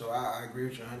dude, so I agree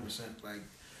with you 100%. Like,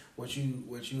 what you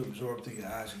absorb through your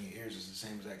eyes and your ears is the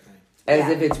same exact thing. As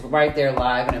if it's right there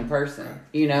live and in person,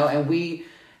 you know, and we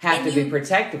have to be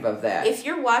protective of that. If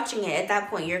you're watching it, at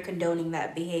that point, you're condoning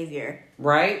that behavior.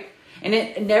 Right? And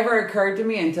it never occurred to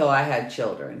me until I had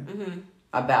children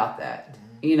about that,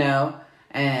 you know,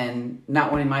 and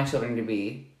not wanting my children to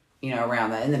be, you know, around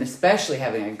that. And then especially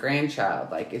having a grandchild,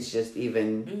 like, it's just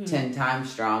even 10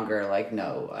 times stronger. Like,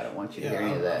 no, I don't want you to hear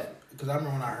any of that. Because I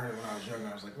remember when I heard it when I was younger,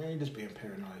 I was like, man, you're just being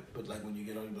paranoid. But, like, when you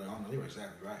get older, you're like, oh, no, you're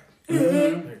exactly right.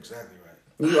 You're exactly right.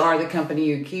 You are the company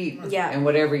you keep. Yeah. And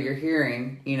whatever you're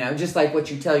hearing, you know, just like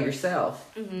what you tell yourself.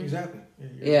 Exactly.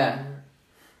 Yeah. Right.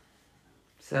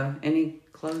 So, any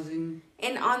closing?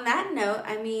 And on that note,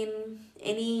 I mean,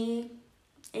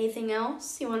 anything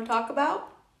else you want to talk about?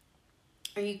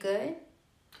 Are you good?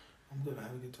 I'm good. I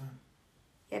had a good time.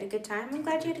 You had a good time? I'm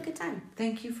glad you had a good time.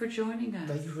 Thank you for joining us.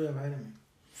 Thank you for inviting me.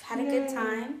 Had a good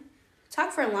time.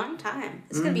 Talked for a long time.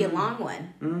 It's going to be a long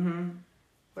one.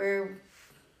 We're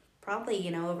probably,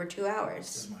 you know, over 2 hours.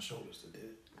 That's my shoulders that did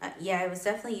it. Yeah, it was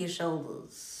definitely your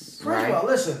shoulders. First of all,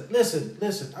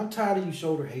 listen. I'm tired of you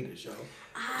shoulder haters, yo.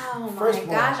 Oh First my of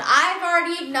all, gosh. I've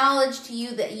already acknowledged to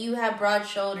you that you have broad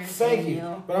shoulders. Thank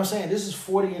Daniel. you. But I'm saying this is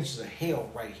 40 inches of hell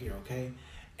right here, okay?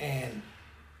 And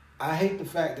I hate the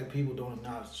fact that people don't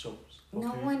acknowledge the shoulders. Okay?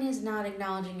 No one is not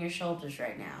acknowledging your shoulders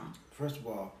right now. First of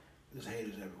all, there's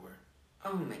haters everywhere.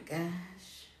 Oh my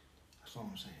gosh. That's all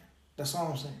I'm saying. That's all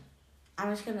I'm saying.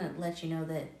 I'm just going to let you know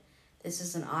that this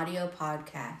is an audio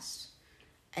podcast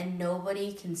and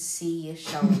nobody can see your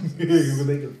shoulders.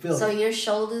 They can feel So it. your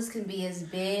shoulders can be as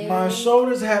big. My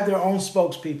shoulders have their own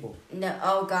spokespeople. No,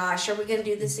 oh gosh, are we going to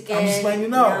do this again? I'm just letting you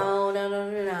know.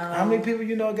 No. How many people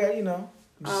you know got, you know?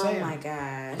 I'm just saying. My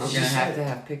gosh. We're going to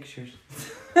have pictures.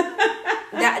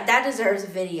 That deserves a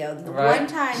video. The one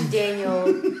time Daniel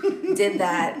did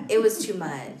that, it was too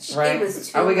much. Right. It was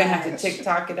too much. Are we going to have to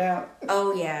TikTok it out?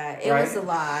 Oh, yeah. It was a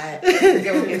lot.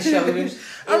 Get shoulders.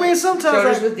 I mean, sometimes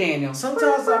Shoulders with Daniel.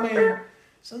 Sometimes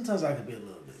I could be a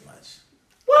little bit much.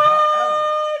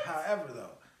 What? However,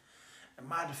 though, in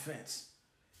my defense,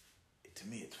 to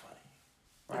me it's funny.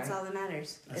 That's Right. all that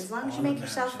matters. That's As long as all you make that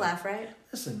yourself matters, laugh, right?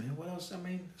 Listen, man, what else? I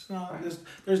mean, it's not.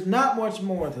 There's not much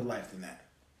more to life than that.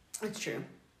 It's true.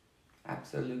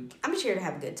 Absolutely. I'm just here to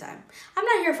have a good time. I'm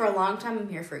not here for a long time. I'm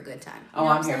here for a good time. You Oh, know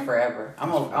I'm what here saying? forever. I'm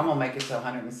gonna make it to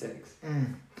 106.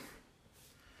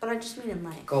 But I just mean in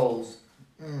life. Goals.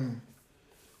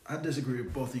 I disagree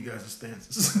with both of you guys'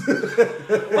 stances.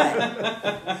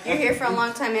 What? You're here for a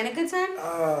long time and a good time?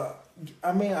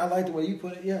 I mean, I like the way you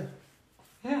put it. Yeah.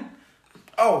 Yeah.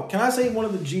 Oh, can I say one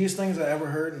of the G's things I ever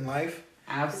heard in life?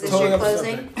 Is this Absolutely. your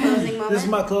Totally up to closing moment? This is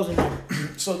my closing moment.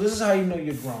 So this is how you know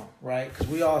you're grown, right? Because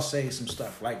we all say some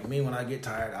stuff. Like me, when I get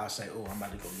tired, I'll say, "Oh, I'm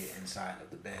about to go get inside of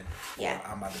the bed." Yeah. Or,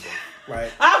 I'm about to go,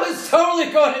 right? I was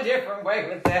totally going a different way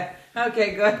with that.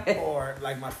 Okay, go ahead. Or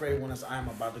like my favorite one is, "I'm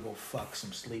about to go fuck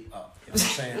some sleep up." You know what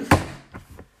I'm saying?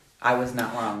 I was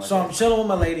not wrong with So that. I'm chilling with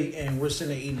my lady, and we're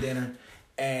sitting there eating dinner,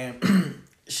 and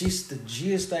she's the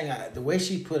G'est thing. The way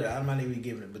she put it, I'm not even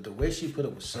giving it, but the way she put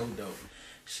it was so dope.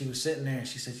 She was sitting there, and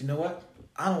she said, "You know what?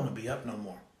 I don't want to be up no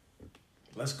more.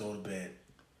 Let's go to bed."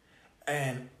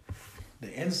 And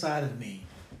the inside of me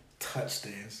touched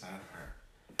the inside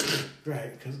of her,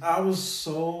 right? Because I was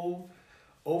so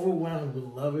overwhelmed with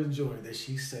love and joy that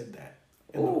she said that.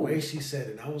 And the way she said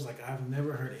it, I was like, I've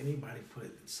never heard anybody put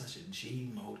it in such a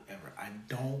G mode ever. I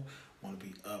don't want to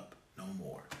be up no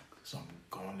more. So I'm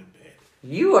going to bed.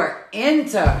 You are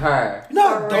into her.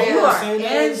 No, For don't real. You are say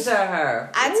that. into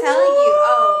her. I'm telling you,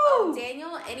 oh,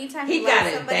 Daniel, anytime He you got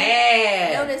love it somebody,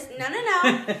 bad. notice, no,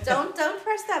 don't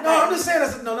press that No, button. I'm just saying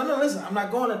that's no. Listen, I'm not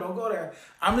going there. Don't go there.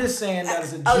 I'm just saying that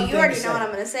is a G Oh, thing you already to know say. what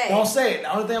I'm gonna say. Don't say it.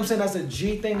 The only thing I'm saying that's a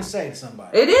G thing to say to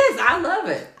somebody. It is. I love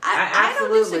it. I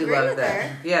don't absolutely disagree love with that.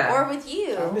 her. Yeah. Or with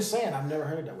you. I'm just saying I've never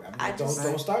heard it that way.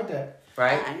 Don't start that.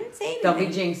 Right? I didn't say anything. Don't be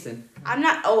jinxing. I'm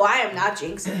not. Oh, I am not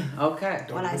jinxing Okay.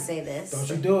 when I say this. Don't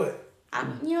you do it.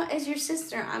 As your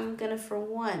sister, I'm gonna for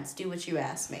once do what you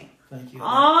asked me. Thank you.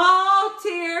 Oh,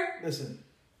 tear. Listen,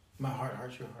 my heart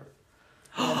hurts your heart.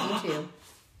 Love you too.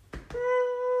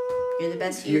 You're the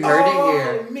best You you. heard it All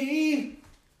here. of me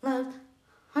Love.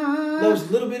 loves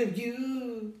a little bit of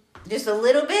you. Just a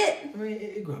little bit. I mean,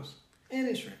 it grows and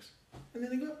it shrinks and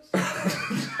then it grows.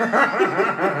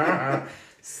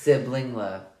 Sibling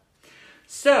love.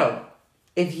 So,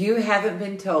 if you haven't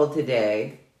been told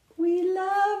today, we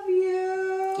love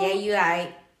you. Yeah, you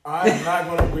right. I am not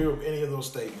going to agree with any of those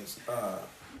statements. Hakuna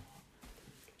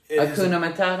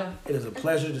Matata. It is a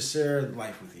pleasure to share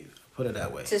life with you. Put it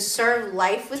that way. To serve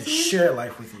life with To you. share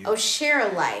life with you. Oh, share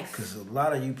a life. Because a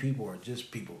lot of you people are just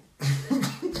people.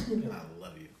 And I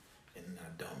love you. And I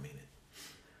don't mean it.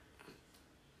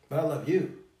 But I love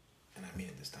you. And I mean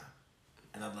it this time.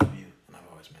 And I love you. And I've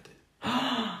always meant it.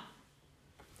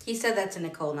 He said that to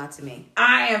Nicole, not to me.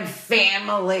 I am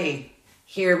family.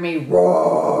 Hear me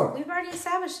roar. We've already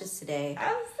established this today.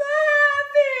 I'm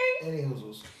so happy. Any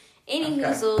hoozles. Any Okay.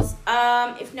 hoozles.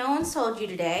 If no one's told you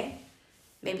today,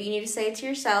 maybe you need to say it to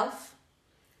yourself.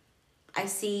 I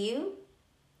see you.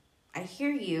 I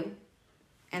hear you.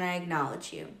 And I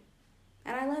acknowledge you.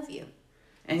 And I love you.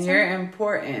 And you're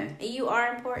important. You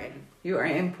are important. You are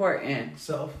important.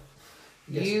 Self.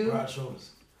 You got You- some broad shoulders.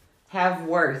 Have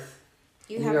worth.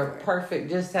 You You have are worth. perfect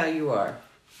just how you are.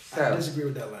 I So disagree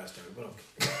with that last story, but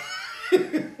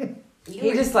okay.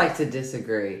 he just likes to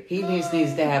disagree. He just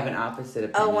needs to have an opposite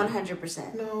opinion. Oh,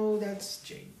 100%. No, that's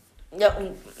Jade.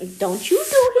 No, don't you do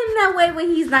him that way when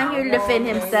he's not here to defend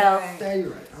himself. Yeah, you're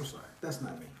right. I'm sorry. That's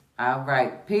not me. All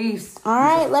right. Peace. All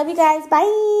right, love you guys.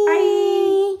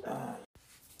 Bye.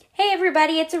 Hey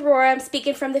everybody, it's Aurora. I'm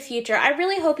speaking from the future. I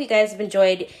really hope you guys have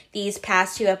enjoyed these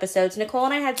past 2 episodes. Nicole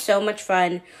and I had so much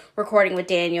fun recording with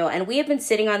Daniel, and we have been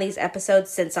sitting on these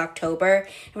episodes since October.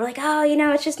 And we're like, oh,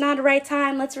 it's just not the right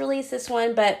time. Let's release this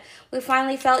one. But we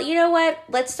finally felt, you know what?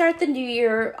 Let's start the new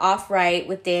year off right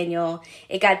with Daniel.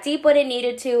 It got deep when it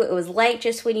needed to. It was light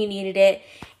just when you needed it.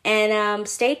 And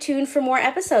stay tuned for more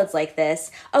episodes like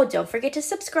this. Oh, don't forget to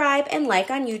subscribe and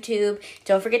like on YouTube.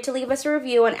 Don't forget to leave us a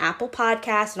review on Apple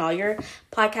Podcasts and all your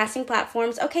podcasting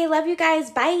platforms. Okay, love you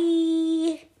guys.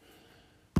 Bye.